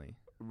recently.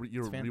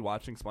 You're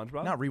rewatching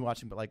SpongeBob? Not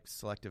rewatching, but like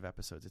selective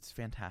episodes. It's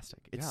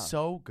fantastic. It's Yeah.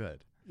 so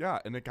good. Yeah,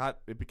 and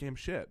it became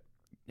shit.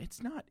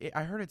 It's not.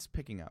 I heard it's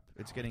picking up.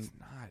 It's No, getting. it's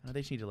not. No,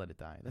 they just need to let it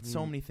die. That's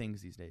so many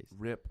things these days.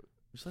 Rip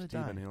Just let it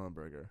Steven die.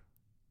 Hillenberger.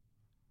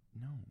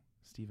 No,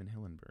 Steven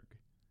Hillenberg.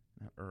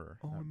 Not Oh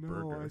not no,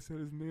 Burger. I said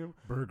his name.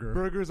 Burger.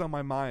 Burger's on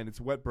my mind.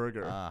 It's Wet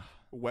Burger.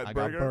 Wet I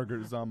Burger. got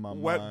burgers on my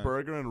Wet mind.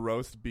 Burger and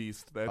Roast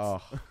Beast. That's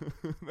Oh.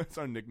 that's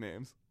our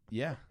nicknames.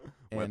 Yeah.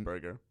 Wet And,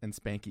 Burger. and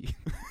Spanky.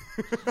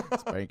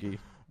 Spanky.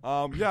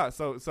 Yeah.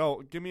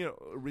 So give me a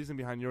reason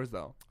behind yours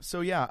though.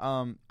 So yeah,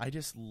 I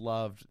just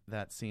loved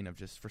that scene of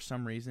just for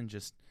some reason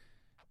just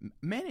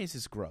mayonnaise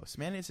is gross.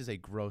 Mayonnaise is a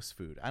gross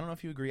food. I don't know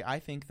if you agree. I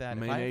think that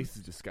Mayonnaise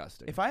is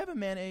disgusting. if I have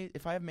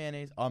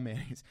mayonnaise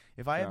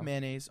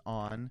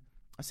on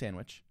a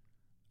sandwich,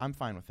 I'm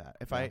fine with that.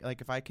 If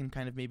I can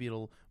kind of maybe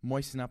it'll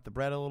moisten up the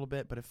bread a little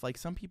bit, but if like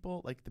some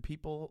people, like the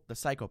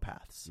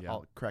psychopaths, Yeah.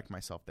 I'll correct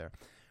myself there,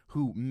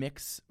 who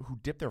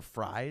dip their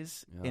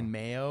fries in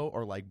mayo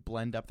or like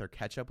blend up their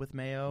ketchup with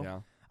mayo, yeah.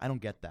 I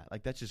don't get that.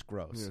 Like that's just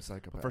gross. You're a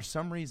psychopath. For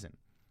some reason,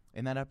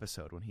 in that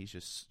episode when he's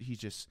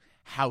just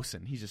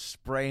housing, he's just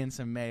spraying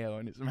some mayo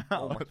in his mouth.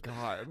 Oh my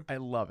god. I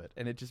love it,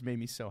 and it just made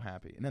me so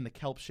happy. And then the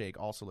kelp shake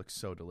also looks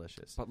so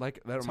delicious. But like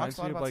that It reminds talks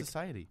a lot me of about like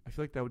society. I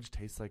feel like that would just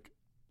taste like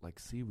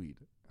seaweed.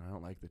 And I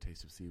don't like the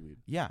taste of seaweed.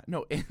 Yeah,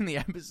 no. In the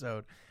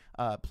episode,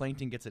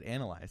 Plankton gets it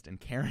analyzed, and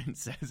Karen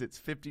says it's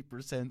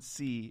 50%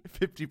 sea,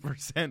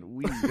 50%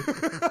 weed.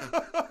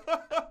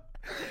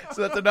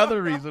 So that's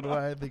another reason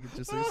why I think it's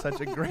just such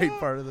a great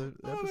part of the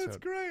episode. Oh, that's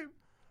great.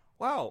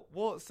 Wow.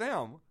 Well,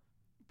 Sam,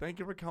 thank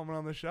you for coming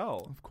on the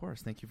show. Of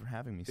course. Thank you for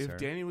having me, If sir.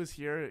 Danny was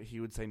here, he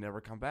would say never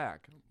come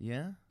back.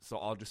 Yeah? So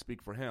I'll just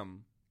speak for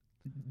him.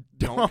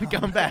 Don't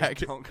come back.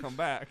 Don't come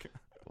back.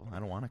 Well, I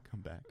don't want to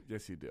come back.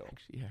 Yes, you do.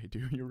 Actually, yeah, I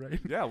do. You're right.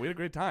 Yeah, we had a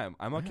great time.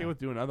 I'm okay Yeah. with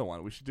doing another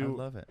one. We should I do.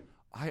 love it.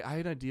 I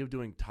had an idea of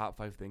doing top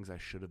 5 things I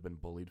should have been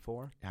bullied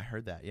for. I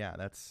heard that. Yeah,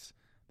 that's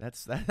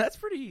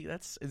pretty.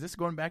 Is this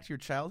going back to your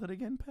childhood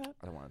again, Pat?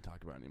 I don't want to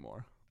talk about it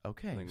anymore.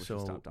 Okay, think we should so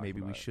stop talking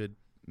maybe we about it. should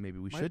My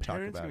talk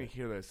parents about gonna it.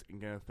 hear this and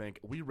gonna think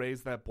we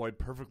raised that boy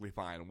perfectly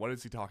fine. What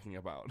is he talking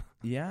about?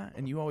 Yeah,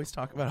 and you always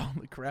talk about all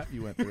the crap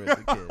you went through as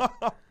a kid.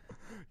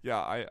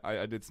 Yeah,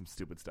 I did some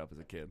stupid stuff as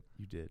a kid,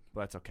 You did,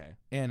 but that's okay.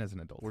 and as an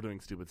adult, We're doing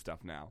stupid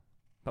stuff now,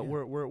 but Yeah.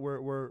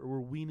 we're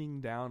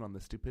weaning down on the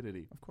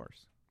stupidity. of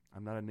course.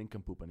 I'm not a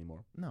nincompoop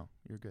anymore. No,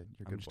 you're good.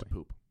 You're I'm good. just boy. a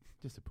poop.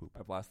 Just a poop,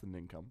 I've lost the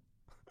nincome.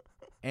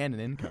 and an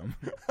income.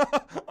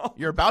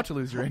 You're about to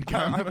lose your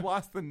income, I've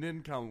lost the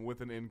nincome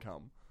with an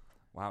income.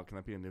 Wow, can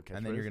that be a new catchphrase?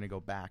 and then you're gonna go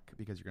back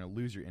because you're gonna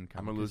lose your income.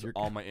 I'm gonna because lose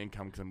all my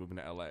income because I'm moving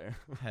to LA.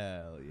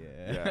 Hell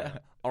yeah. Yeah.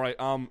 All right.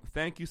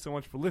 Thank you so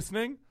much for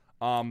listening.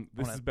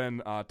 This has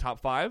been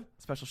top 5.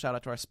 Special shout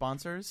out to our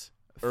sponsors,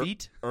 Er-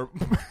 Feet, Or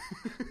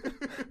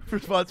for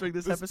sponsoring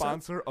this the episode.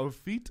 sponsor of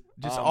Feet.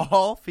 Just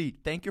all feet.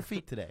 Thank your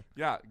feet today.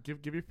 Yeah, give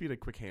your feet a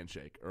quick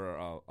handshake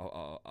or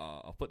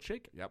a foot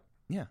shake. Yep.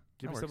 Yeah,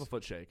 Give that yourself works. a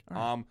foot shake.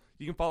 All right.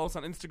 You can follow us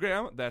on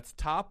Instagram. That's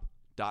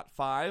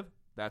top.5.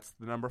 That's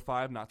the number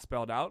 5, not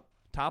spelled out.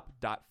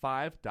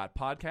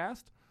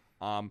 Top.5.podcast.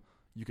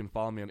 You can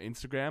follow me on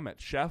Instagram at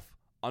chef_boy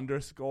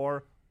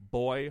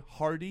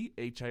Hardy,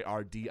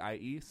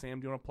 HARDIE. Sam,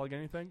 do you want to plug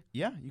anything?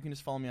 Yeah, you can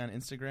just follow me on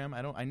Instagram.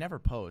 I never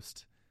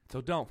post.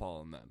 So don't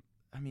follow him then.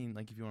 I mean,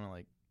 like if you want to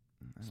I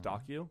don't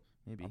Stalk know, you.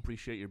 maybe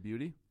Appreciate your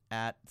beauty.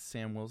 at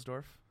Sam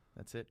Wilsdorf.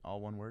 That's it.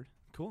 All one word.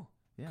 Cool.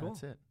 Yeah, Cool.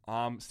 that's it.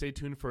 Stay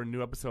tuned for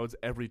new episodes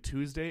every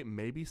Tuesday,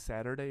 maybe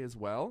Saturday as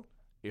well.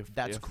 If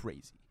That's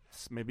crazy.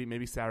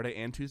 maybe Saturday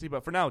and Tuesday,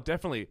 but for now,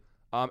 definitely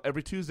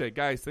every Tuesday.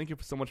 Guys, thank you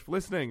so much for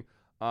listening.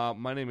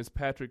 My name is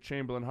Patrick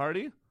Chamberlain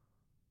Hardy.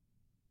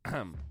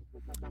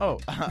 Oh,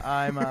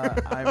 I'm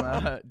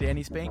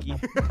Danny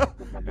Spanky.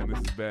 And this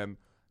has been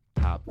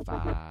Top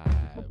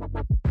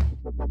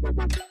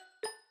 5.